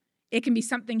 It can be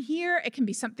something here, it can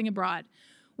be something abroad.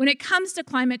 When it comes to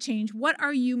climate change, what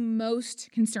are you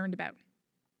most concerned about?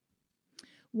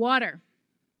 Water.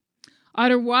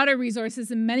 Our water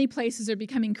resources in many places are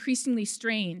becoming increasingly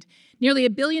strained. Nearly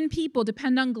 1 billion people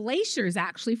depend on glaciers,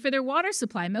 actually, for their water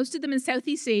supply, most of them in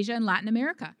Southeast Asia and Latin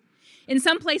America. In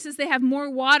some places, they have more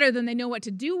water than they know what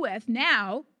to do with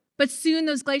now, but soon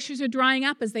those glaciers are drying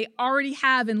up, as they already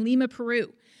have in Lima,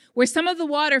 Peru, where some of the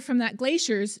water from that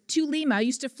glaciers to Lima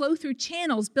used to flow through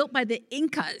channels built by the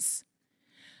Incas.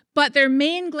 But their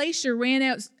main glacier ran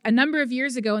out a number of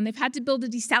years ago, and they've had to build a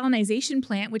desalination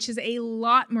plant, which is a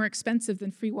lot more expensive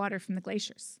than free water from the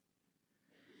glaciers.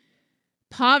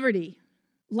 Poverty,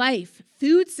 life,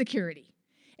 food security.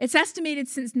 It's estimated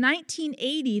since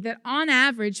 1980 that on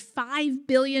average, $5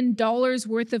 billion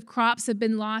worth of crops have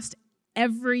been lost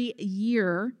every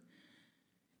year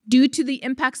due to the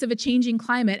impacts of a changing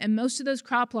climate, and most of those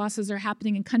crop losses are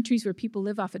happening in countries where people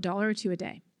live off $1 or $2 a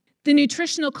day. The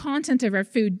nutritional content of our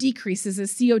food decreases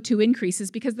as CO2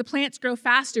 increases because the plants grow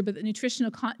faster, but the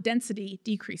nutritional density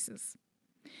decreases.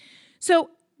 So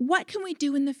what can we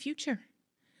do in the future?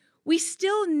 We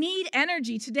still need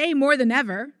energy today more than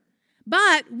ever,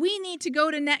 but we need to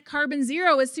go to net carbon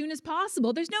zero as soon as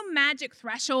possible. There's no magic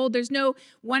threshold. There's no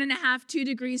 1.5, 2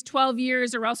 degrees, 12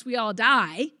 years, or else we all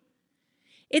die.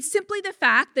 It's simply the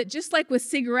fact that just like with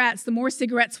cigarettes, the more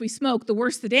cigarettes we smoke, the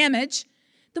worse the damage.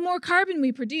 The more carbon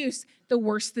we produce, the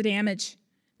worse the damage.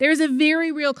 There is a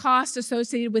very real cost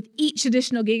associated with each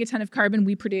additional gigaton of carbon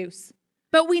we produce.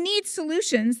 But we need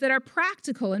solutions that are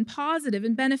practical and positive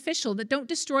and beneficial, that don't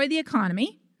destroy the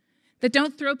economy, that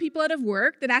don't throw people out of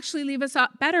work, that actually leave us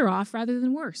better off rather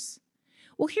than worse.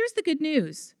 Well, here's the good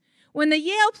news. When the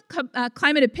Yale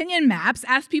Climate Opinion Maps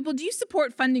asked people, do you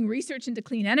support funding research into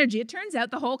clean energy? It turns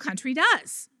out the whole country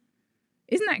does.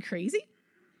 Isn't that crazy?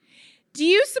 Do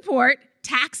you support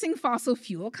taxing fossil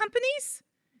fuel companies?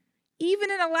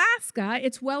 Even in Alaska,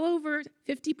 it's well over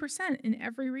 50% in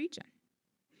every region.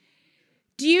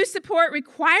 Do you support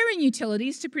requiring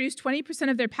utilities to produce 20%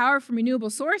 of their power from renewable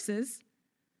sources?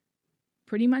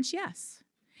 Pretty much yes.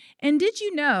 And did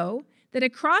you know that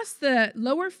across the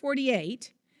lower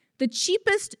 48, the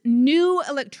cheapest new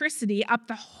electricity up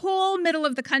the whole middle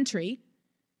of the country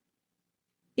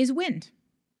is wind?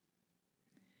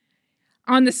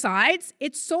 On the sides,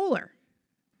 it's solar.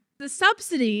 The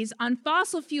subsidies on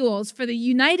fossil fuels for the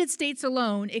United States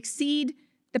alone exceed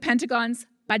the Pentagon's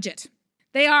budget.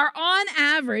 They are, on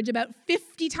average, about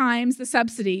 50 times the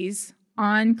subsidies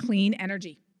on clean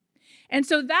energy. And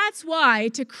so that's why,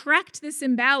 to correct this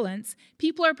imbalance,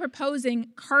 people are proposing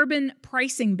carbon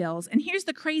pricing bills. And here's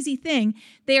the crazy thing.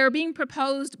 They are being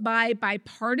proposed by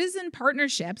bipartisan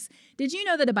partnerships. Did you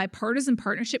know that a bipartisan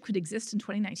partnership could exist in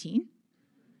 2019?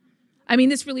 I mean,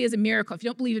 this really is a miracle. If you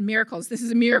don't believe in miracles, this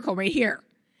is a miracle right here.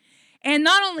 And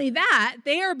not only that,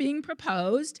 they are being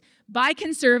proposed by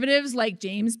conservatives like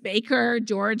James Baker,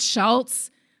 George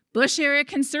Shultz, Bush-era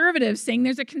conservatives saying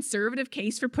there's a conservative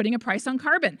case for putting a price on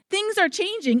carbon. Things are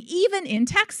changing even in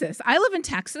Texas. I live in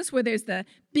Texas, where there's the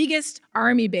biggest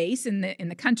Army base in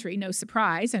the country. No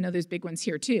surprise. I know there's big ones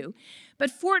here too.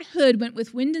 But Fort Hood went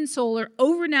with wind and solar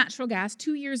over natural gas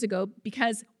 2 years ago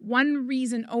because one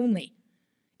reason only.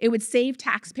 It would save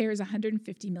taxpayers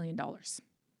 $150 million.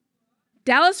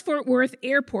 Dallas-Fort Worth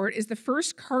Airport is the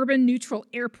first carbon-neutral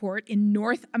airport in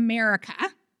North America.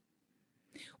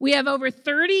 We have over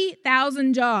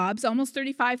 30,000 jobs, almost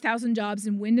 35,000 jobs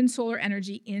in wind and solar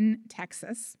energy in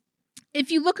Texas.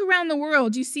 If you look around the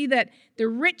world, you see that the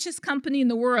richest company in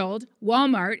the world,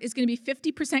 Walmart, is going to be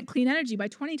 50% clean energy by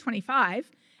 2025.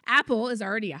 Apple is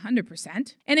already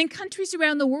 100%. And in countries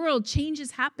around the world, change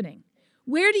is happening.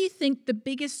 Where do you think the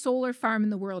biggest solar farm in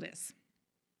the world is?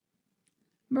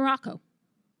 Morocco.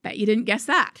 Bet you didn't guess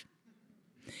that.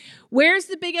 Where's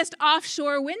the biggest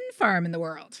offshore wind farm in the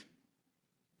world?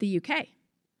 The UK.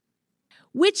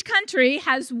 Which country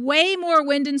has way more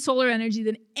wind and solar energy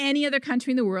than any other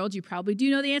country in the world? You probably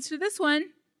do know the answer to this one.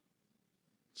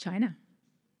 China.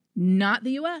 Not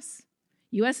the US.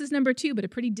 US is number 2, but a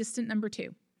pretty distant number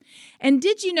 2. And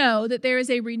did you know that there is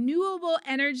a Renewable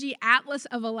Energy Atlas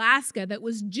of Alaska that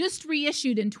was just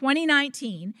reissued in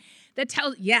 2019 that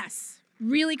tells, yes,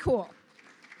 really cool.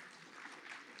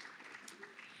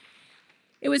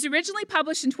 It was originally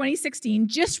published in 2016,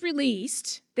 just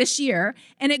released this year,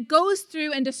 and it goes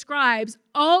through and describes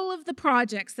all of the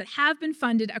projects that have been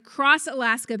funded across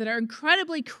Alaska that are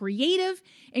incredibly creative,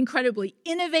 incredibly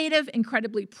innovative,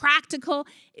 incredibly practical,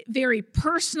 very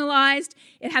personalized.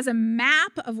 It has a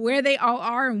map of where they all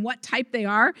are and what type they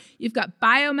are. You've got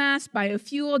biomass,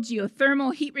 biofuel,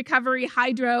 geothermal, heat recovery,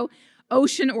 hydro,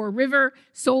 ocean or river,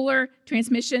 solar,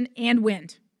 transmission, and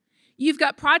wind. You've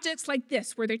got projects like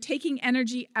this where they're taking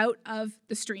energy out of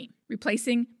the stream,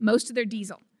 replacing most of their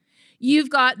diesel.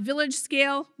 You've got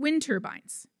village-scale wind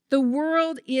turbines. The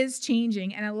world is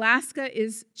changing, and Alaska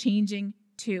is changing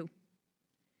too.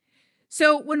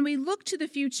 So when we look to the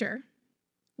future,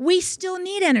 we still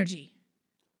need energy.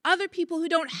 Other people who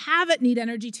don't have it need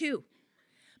energy too.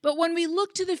 But when we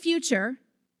look to the future,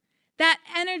 that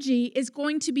energy is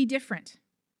going to be different.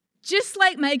 Just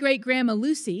like my great-grandma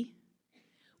Lucy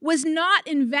was not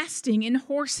investing in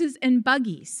horses and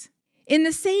buggies. In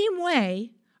the same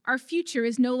way, our future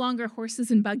is no longer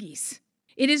horses and buggies.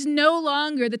 It is no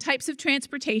longer the types of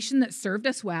transportation that served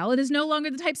us well. It is no longer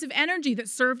the types of energy that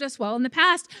served us well in the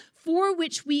past, for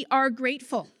which we are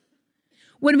grateful.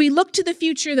 When we look to the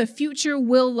future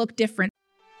will look different.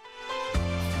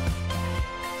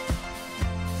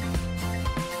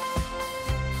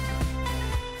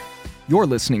 You're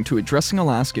listening to Addressing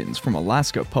Alaskans from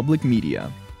Alaska Public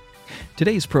Media.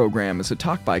 Today's program is a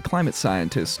talk by climate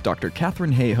scientist Dr.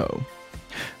 Katharine Hayhoe.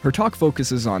 Her talk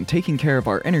focuses on taking care of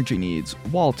our energy needs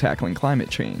while tackling climate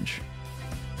change.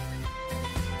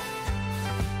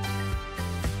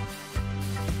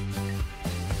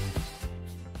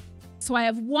 So I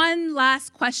have one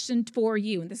last question for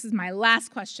you, and this is my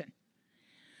last question.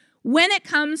 When it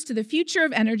comes to the future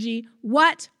of energy,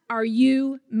 what are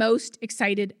you most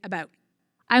excited about?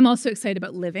 I'm also excited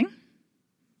about living,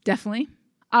 definitely.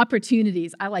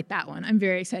 Opportunities, I like that one. I'm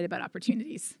very excited about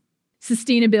opportunities.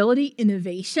 Sustainability,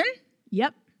 innovation,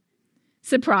 yep.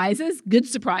 Surprises, good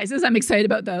surprises, I'm excited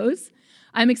about those.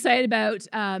 I'm excited about,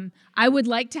 I would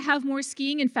like to have more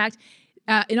skiing. In fact,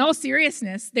 in all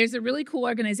seriousness, there's a really cool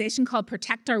organization called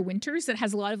Protect Our Winters that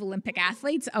has a lot of Olympic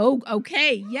athletes. Oh,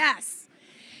 okay, yes.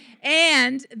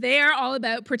 And they are all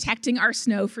about protecting our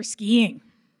snow for skiing.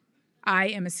 I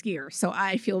am a skier, so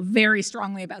I feel very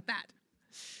strongly about that.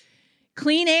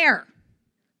 Clean air.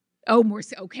 Oh, more,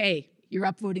 okay, you're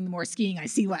upvoting more skiing. I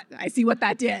see what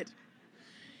that did.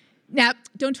 Now,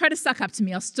 don't try to suck up to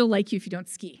me. I'll still like you if you don't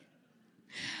ski.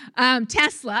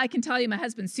 Tesla, I can tell you my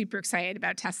husband's super excited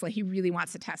about Tesla. He really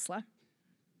wants a Tesla.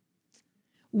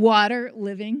 Water,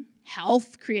 living,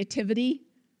 health, creativity,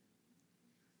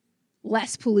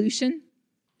 less pollution.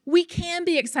 We can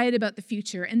be excited about the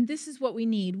future, and this is what we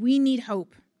need. We need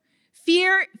hope.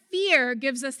 Fear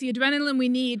gives us the adrenaline we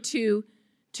need to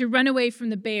run away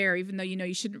from the bear, even though you know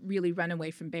you shouldn't really run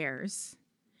away from bears.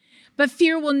 But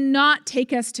fear will not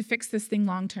take us to fix this thing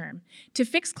long term. To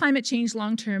fix climate change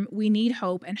long term, we need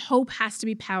hope, and hope has to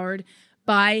be powered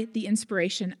by the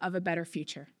inspiration of a better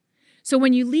future. So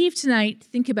when you leave tonight,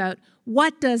 think about,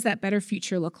 what does that better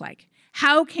future look like?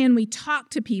 How can we talk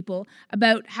to people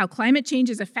about how climate change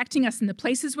is affecting us in the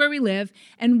places where we live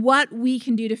and what we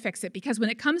can do to fix it? Because when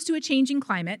it comes to a changing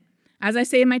climate, as I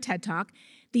say in my TED Talk,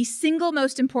 the single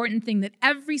most important thing that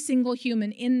every single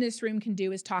human in this room can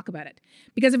do is talk about it.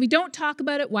 Because if we don't talk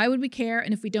about it, why would we care?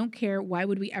 And if we don't care, why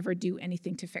would we ever do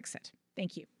anything to fix it?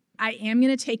 Thank you. I am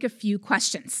going to take a few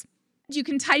questions. You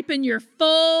can type in your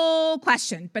full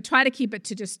question, but try to keep it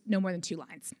to just no more than 2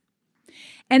 lines.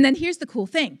 And then here's the cool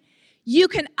thing. You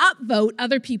can upvote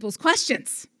other people's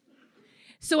questions.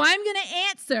 So I'm going to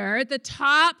answer the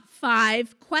top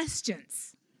 5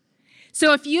 questions.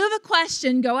 So if you have a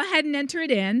question, go ahead and enter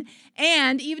it in.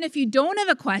 And even if you don't have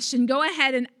a question, go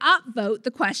ahead and upvote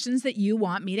the questions that you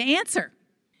want me to answer.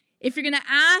 If you're going to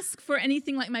ask for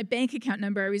anything like my bank account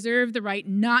number, I reserve the right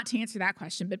not to answer that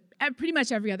question, but pretty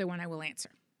much every other one I will answer.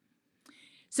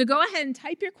 So go ahead and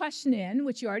type your question in,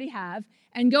 which you already have,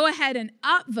 and go ahead and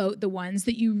upvote the ones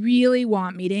that you really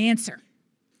want me to answer.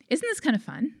 Isn't this kind of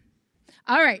fun?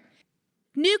 All right.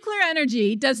 Nuclear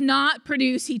energy does not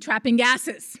produce heat-trapping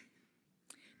gases.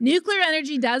 Nuclear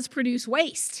energy does produce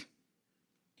waste.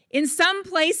 In some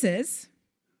places,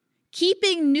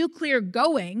 keeping nuclear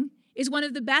going is one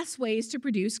of the best ways to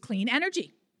produce clean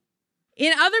energy.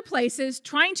 In other places,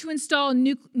 trying to install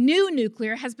new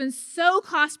nuclear has been so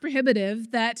cost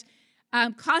prohibitive that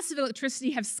costs of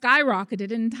electricity have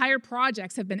skyrocketed and entire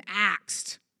projects have been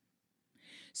axed.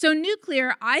 So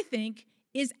nuclear, I think,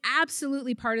 is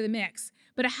absolutely part of the mix,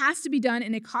 but it has to be done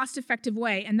in a cost-effective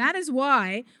way. And that is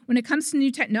why, when it comes to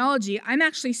new technology, I'm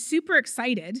actually super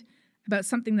excited about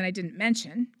something that I didn't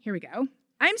mention. Here we go.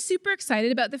 I'm super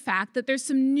excited about the fact that there's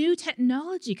some new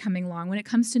technology coming along when it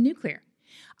comes to nuclear.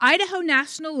 Idaho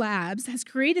National Labs has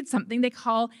created something they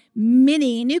call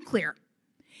mini nuclear.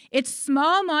 It's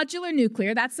small modular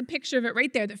nuclear, that's the picture of it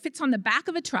right there, that fits on the back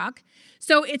of a truck.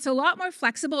 So it's a lot more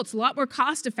flexible, it's a lot more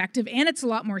cost effective, and it's a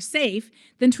lot more safe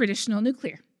than traditional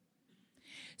nuclear.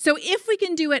 So if we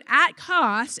can do it at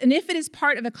cost, and if it is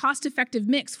part of a cost-effective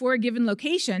mix for a given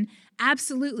location,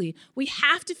 absolutely. We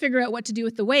have to figure out what to do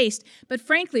with the waste. But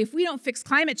frankly, if we don't fix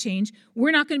climate change,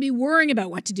 we're not going to be worrying about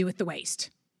what to do with the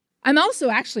waste. I'm also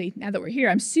actually, now that we're here,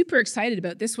 I'm super excited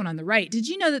about this one on the right. Did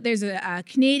you know that there's a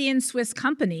Canadian-Swiss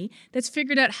company that's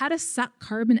figured out how to suck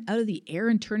carbon out of the air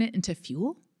and turn it into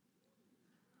fuel?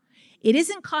 It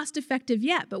isn't cost-effective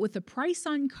yet, but with the price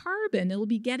on carbon, it'll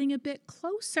be getting a bit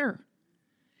closer.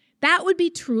 That would be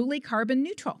truly carbon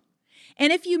neutral.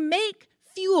 And if you make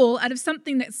fuel out of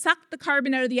something that sucked the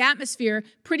carbon out of the atmosphere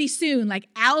pretty soon, like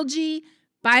algae,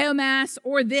 biomass,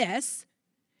 or this,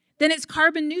 then it's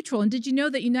carbon neutral. And did you know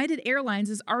that United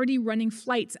Airlines is already running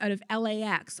flights out of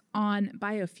LAX on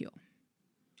biofuel?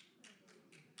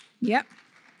 Yep.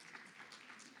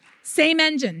 Same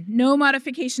engine, no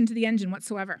modification to the engine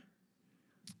whatsoever.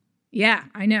 Yeah,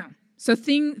 I know. So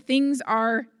things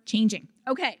are changing.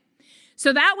 Okay.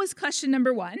 So that was question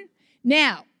number 1.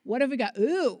 Now, what have we got?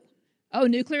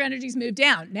 Nuclear energy's moved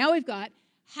down. Now we've got,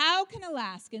 how can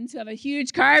Alaskans who have a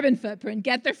huge carbon footprint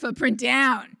get their footprint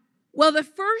down? Well, the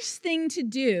first thing to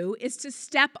do is to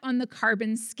step on the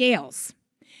carbon scales.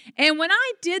 And when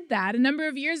I did that a number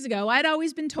of years ago, I'd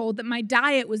always been told that my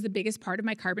diet was the biggest part of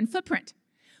my carbon footprint.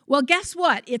 Well, guess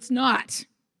what? It's not.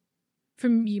 For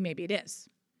you, maybe it is.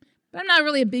 But I'm not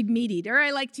really a big meat eater.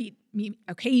 I like to eat meat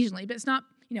occasionally, but it's not,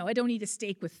 I don't eat a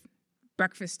steak with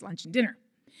breakfast, lunch, and dinner.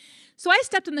 So I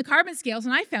stepped on the carbon scales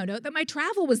and I found out that my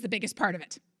travel was the biggest part of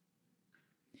it.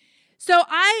 So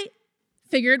I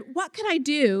figured, what could I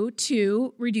do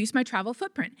to reduce my travel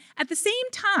footprint? At the same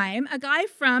time, a guy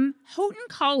from Houghton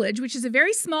College, which is a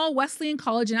very small Wesleyan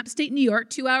college in upstate New York,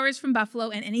 2 hours from Buffalo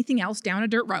and anything else down a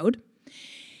dirt road,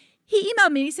 he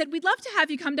emailed me and he said, we'd love to have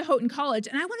you come to Houghton College,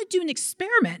 and I want to do an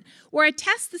experiment where I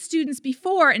test the students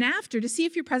before and after to see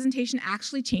if your presentation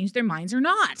actually changed their minds or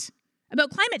not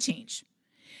about climate change.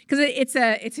 Because it's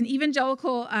an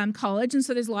evangelical college, and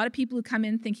so there's a lot of people who come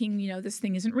in thinking, this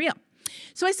thing isn't real.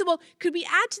 So I said, well, could we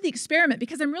add to the experiment,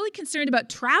 because I'm really concerned about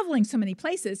traveling so many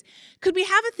places, could we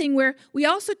have a thing where we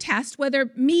also test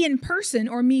whether me in person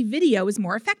or me video is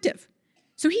more effective?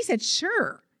 So he said,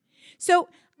 sure. So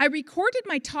I recorded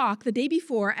my talk the day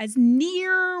before as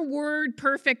near word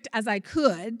perfect as I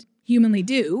could humanly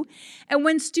do. And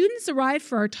when students arrived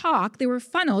for our talk, they were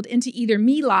funneled into either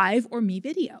me live or me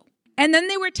video. And then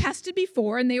they were tested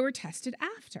before and they were tested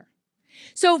after.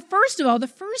 So first of all, the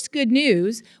first good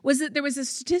news was that there was a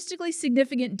statistically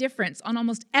significant difference on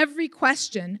almost every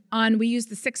question we used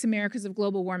the 6 Americas of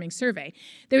Global Warming survey.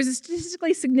 There was a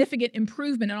statistically significant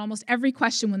improvement on almost every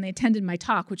question when they attended my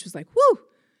talk, which was like, whew,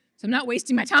 so I'm not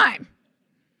wasting my time.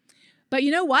 But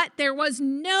you know what? There was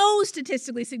no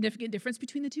statistically significant difference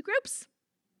between the two groups.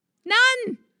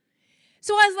 None.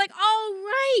 So I was like, all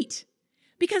right.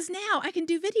 Because now I can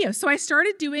do videos. So I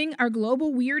started doing our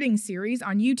Global Weirding series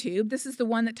on YouTube. This is the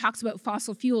one that talks about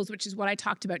fossil fuels, which is what I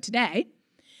talked about today.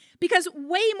 Because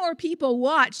way more people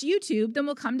watch YouTube than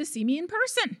will come to see me in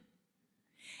person.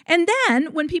 And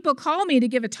then when people call me to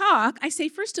give a talk, I say,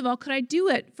 first of all, could I do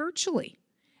it virtually?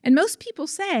 And most people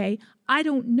say, I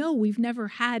don't know, we've never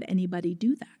had anybody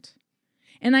do that.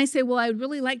 And I say, well, I'd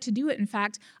really like to do it. In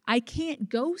fact, I can't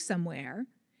go somewhere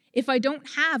if I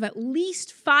don't have at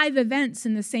least 5 events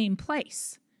in the same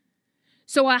place.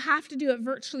 So I have to do it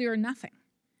virtually or nothing.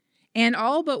 And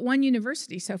all but one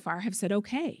university so far have said,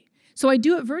 okay. So I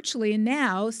do it virtually, and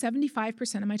now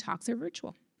 75% of my talks are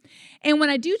virtual. And when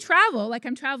I do travel, like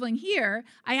I'm traveling here,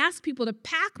 I ask people to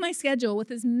pack my schedule with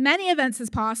as many events as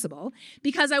possible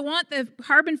because I want the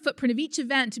carbon footprint of each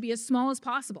event to be as small as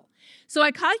possible. So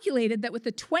I calculated that with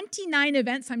the 29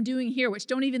 events I'm doing here, which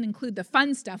don't even include the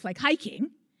fun stuff like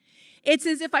hiking, it's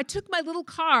as if I took my little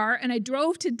car and I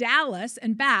drove to Dallas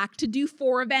and back to do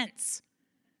 4 events.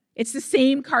 It's the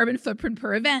same carbon footprint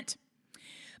per event.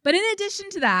 But in addition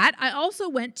to that, I also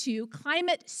went to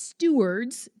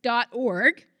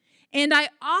climatestewards.org, and I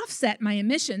offset my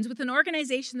emissions with an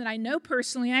organization that I know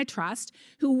personally and I trust,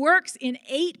 who works in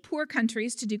 8 poor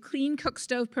countries to do clean cook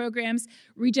stove programs,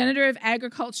 regenerative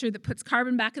agriculture that puts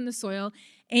carbon back in the soil,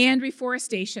 and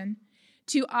reforestation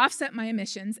to offset my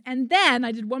emissions. And then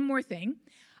I did one more thing.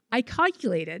 I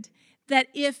calculated that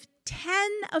if 10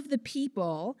 of the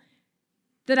people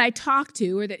that I talk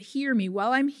to or that hear me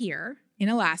while I'm here in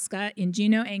Alaska, in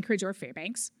Juneau, Anchorage, or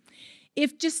Fairbanks,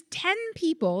 if just 10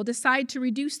 people decide to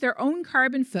reduce their own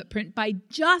carbon footprint by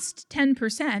just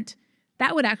 10%,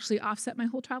 that would actually offset my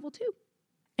whole travel too.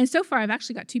 And so far, I've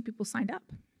actually got 2 people signed up.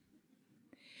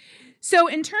 So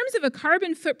in terms of a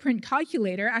carbon footprint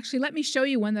calculator, actually, let me show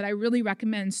you one that I really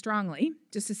recommend strongly.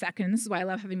 Just a second. This is why I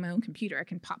love having my own computer. I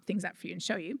can pop things up for you and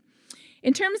show you.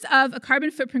 In terms of a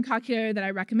carbon footprint calculator that I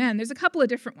recommend, there's a couple of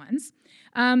different ones.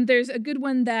 There's a good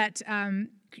one that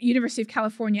University of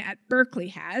California at Berkeley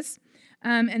has.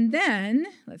 And then,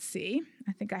 let's see,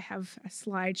 I think I have a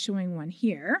slide showing one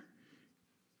here.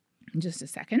 In just a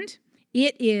second.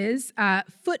 It is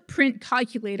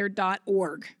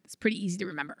footprintcalculator.org. It's pretty easy to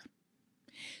remember.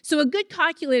 So a good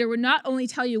calculator would not only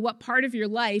tell you what part of your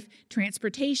life,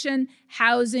 transportation,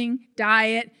 housing,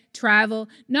 diet, travel,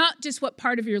 not just what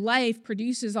part of your life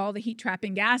produces all the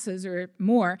heat-trapping gases or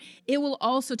more, it will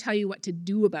also tell you what to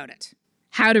do about it,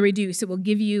 how to reduce. It will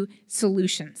give you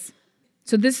solutions.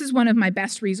 So this is one of my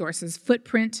best resources,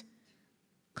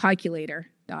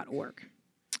 footprintcalculator.org.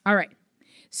 All right,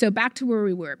 so back to where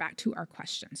we were, back to our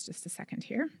questions. Just a second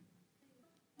here.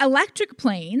 Electric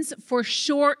planes for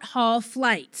short-haul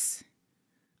flights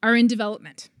are in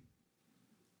development.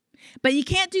 But you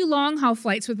can't do long-haul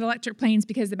flights with electric planes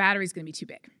because the battery's going to be too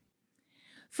big.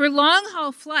 For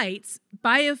long-haul flights,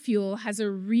 biofuel has a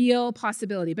real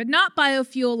possibility, but not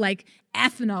biofuel like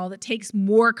ethanol that takes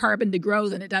more carbon to grow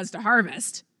than it does to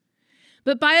harvest,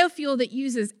 but biofuel that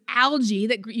uses algae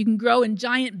that you can grow in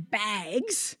giant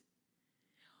bags,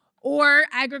 or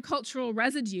agricultural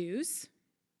residues,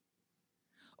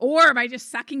 or by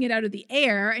just sucking it out of the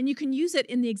air, and you can use it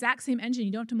in the exact same engine.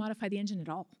 You don't have to modify the engine at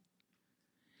all.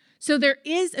 So there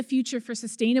is a future for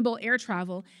sustainable air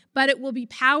travel, but it will be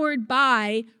powered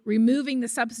by removing the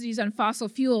subsidies on fossil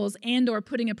fuels and or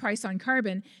putting a price on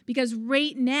carbon, because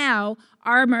right now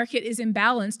our market is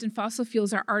imbalanced and fossil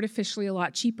fuels are artificially a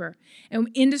lot cheaper. And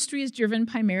industry is driven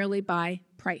primarily by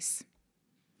price.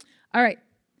 All right.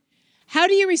 How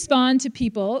do you respond to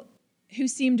people who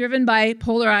seem driven by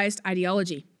polarized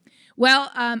ideology?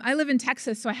 Well, I live in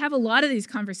Texas, so I have a lot of these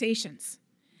conversations.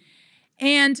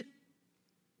 And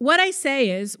what I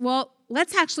say is, well,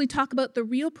 let's actually talk about the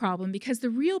real problem, because the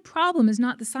real problem is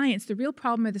not the science. The real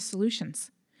problem are the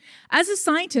solutions. As a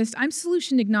scientist, I'm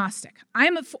solution agnostic.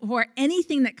 I'm for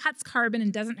anything that cuts carbon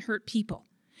and doesn't hurt people.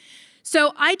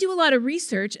 So I do a lot of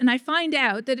research, and I find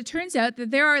out that it turns out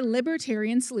that there are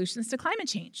libertarian solutions to climate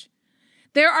change.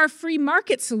 There are free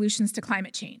market solutions to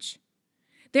climate change.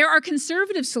 There are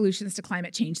conservative solutions to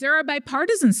climate change. There are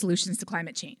bipartisan solutions to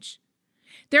climate change.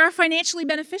 There are financially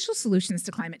beneficial solutions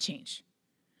to climate change.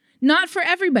 Not for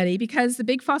everybody, because the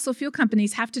big fossil fuel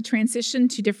companies have to transition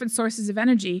to different sources of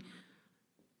energy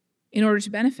in order to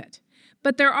benefit.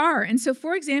 But there are. And so,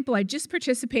 for example, I just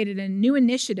participated in a new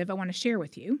initiative I want to share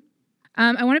with you.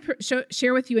 I want to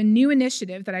share with you a new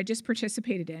initiative that I just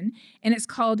participated in, and it's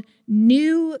called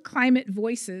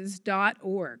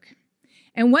newclimatevoices.org.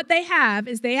 And what they have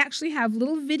is they actually have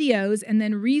little videos and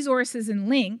then resources and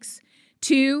links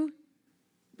to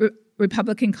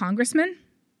Republican congressmen,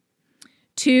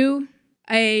 to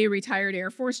a retired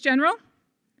Air Force general,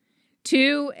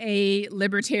 to a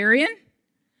libertarian,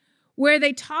 where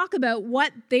they talk about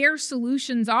what their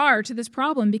solutions are to this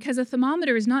problem, because a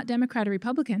thermometer is not Democrat or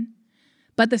Republican,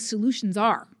 but the solutions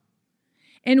are.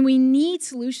 And we need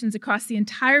solutions across the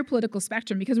entire political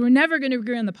spectrum, because we're never going to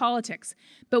agree on the politics,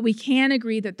 but we can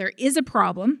agree that there is a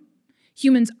problem,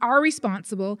 humans are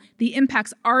responsible, the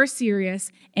impacts are serious,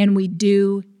 and we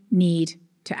do need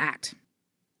to act.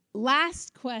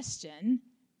 Last question,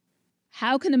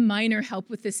 how can a minor help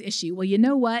with this issue? Well, you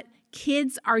know what?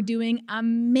 Kids are doing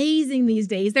amazing these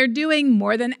days. They're doing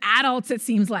more than adults, it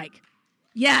seems like.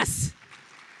 Yes.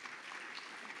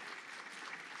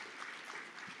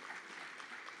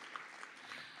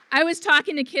 I was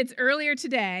talking to kids earlier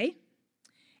today,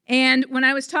 and when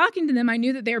I was talking to them, I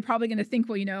knew that they were probably going to think,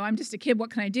 well, I'm just a kid, what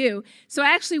can I do? So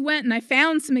I actually went and I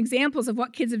found some examples of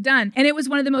what kids have done, and it was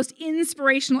one of the most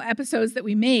inspirational episodes that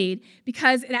we made,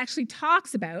 because it actually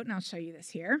talks about, and I'll show you this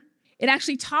here, it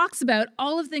actually talks about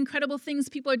all of the incredible things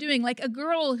people are doing, like a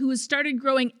girl who has started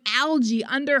growing algae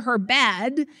under her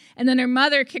bed, and then her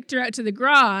mother kicked her out to the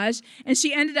garage, and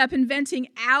she ended up inventing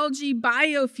algae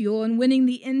biofuel and winning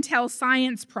the Intel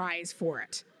Science Prize for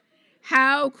it.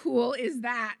 How cool is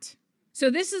that? So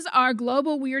this is our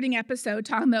Global Weirding episode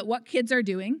talking about what kids are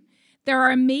doing. There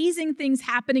are amazing things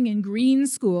happening in green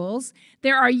schools.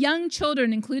 There are young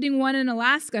children, including one in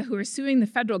Alaska, who are suing the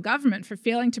federal government for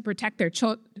failing to protect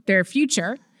their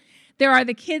future. There are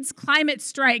the kids' climate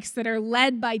strikes that are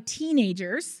led by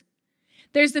teenagers.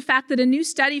 There's the fact that a new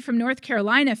study from North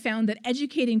Carolina found that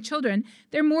educating children,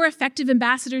 they're more effective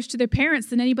ambassadors to their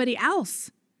parents than anybody else.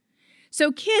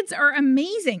 So kids are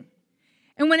amazing.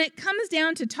 And when it comes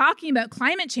down to talking about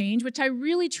climate change, which I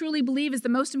really truly believe is the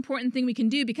most important thing we can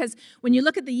do, because when you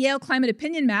look at the Yale climate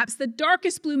opinion maps, the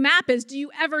darkest blue map is, do you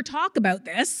ever talk about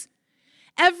this?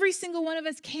 Every single one of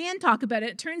us can talk about it.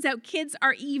 It turns out kids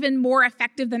are even more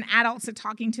effective than adults at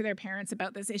talking to their parents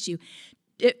about this issue.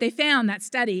 They found, that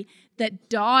study, that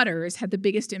daughters had the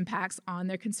biggest impacts on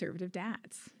their conservative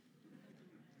dads.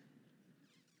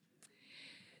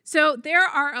 So there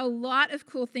are a lot of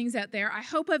cool things out there. I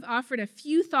hope I've offered a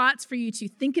few thoughts for you to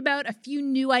think about, a few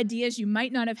new ideas you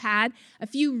might not have had, a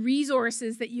few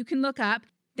resources that you can look up.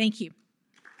 Thank you.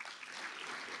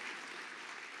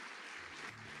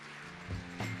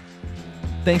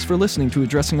 Thanks for listening to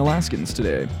Addressing Alaskans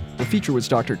today. The feature was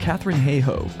Dr. Catherine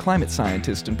Hayhoe, climate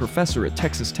scientist and professor at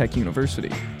Texas Tech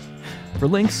University. For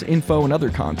links, info, and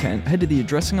other content, head to the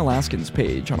Addressing Alaskans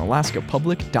page on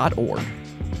alaskapublic.org.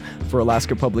 For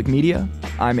Alaska Public Media,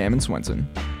 I'm Ammon Swenson.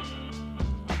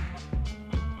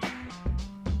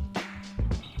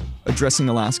 Addressing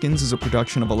Alaskans is a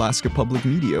production of Alaska Public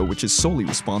Media, which is solely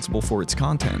responsible for its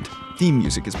content. Theme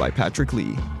music is by Patrick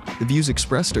Lee. The views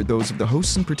expressed are those of the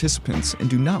hosts and participants and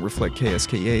do not reflect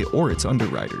KSKA or its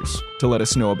underwriters. To let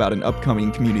us know about an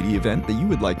upcoming community event that you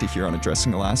would like to hear on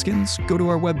Addressing Alaskans, go to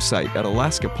our website at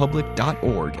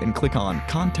alaskapublic.org and click on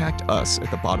Contact Us at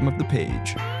the bottom of the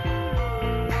page.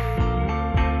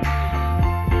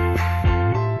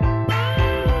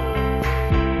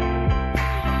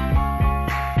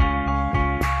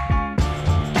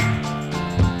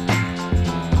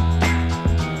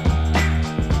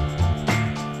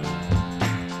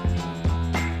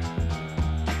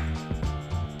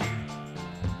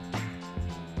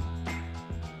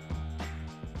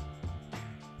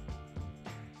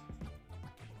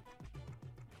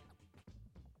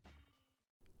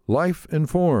 Life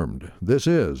informed. This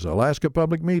is Alaska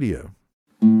Public Media.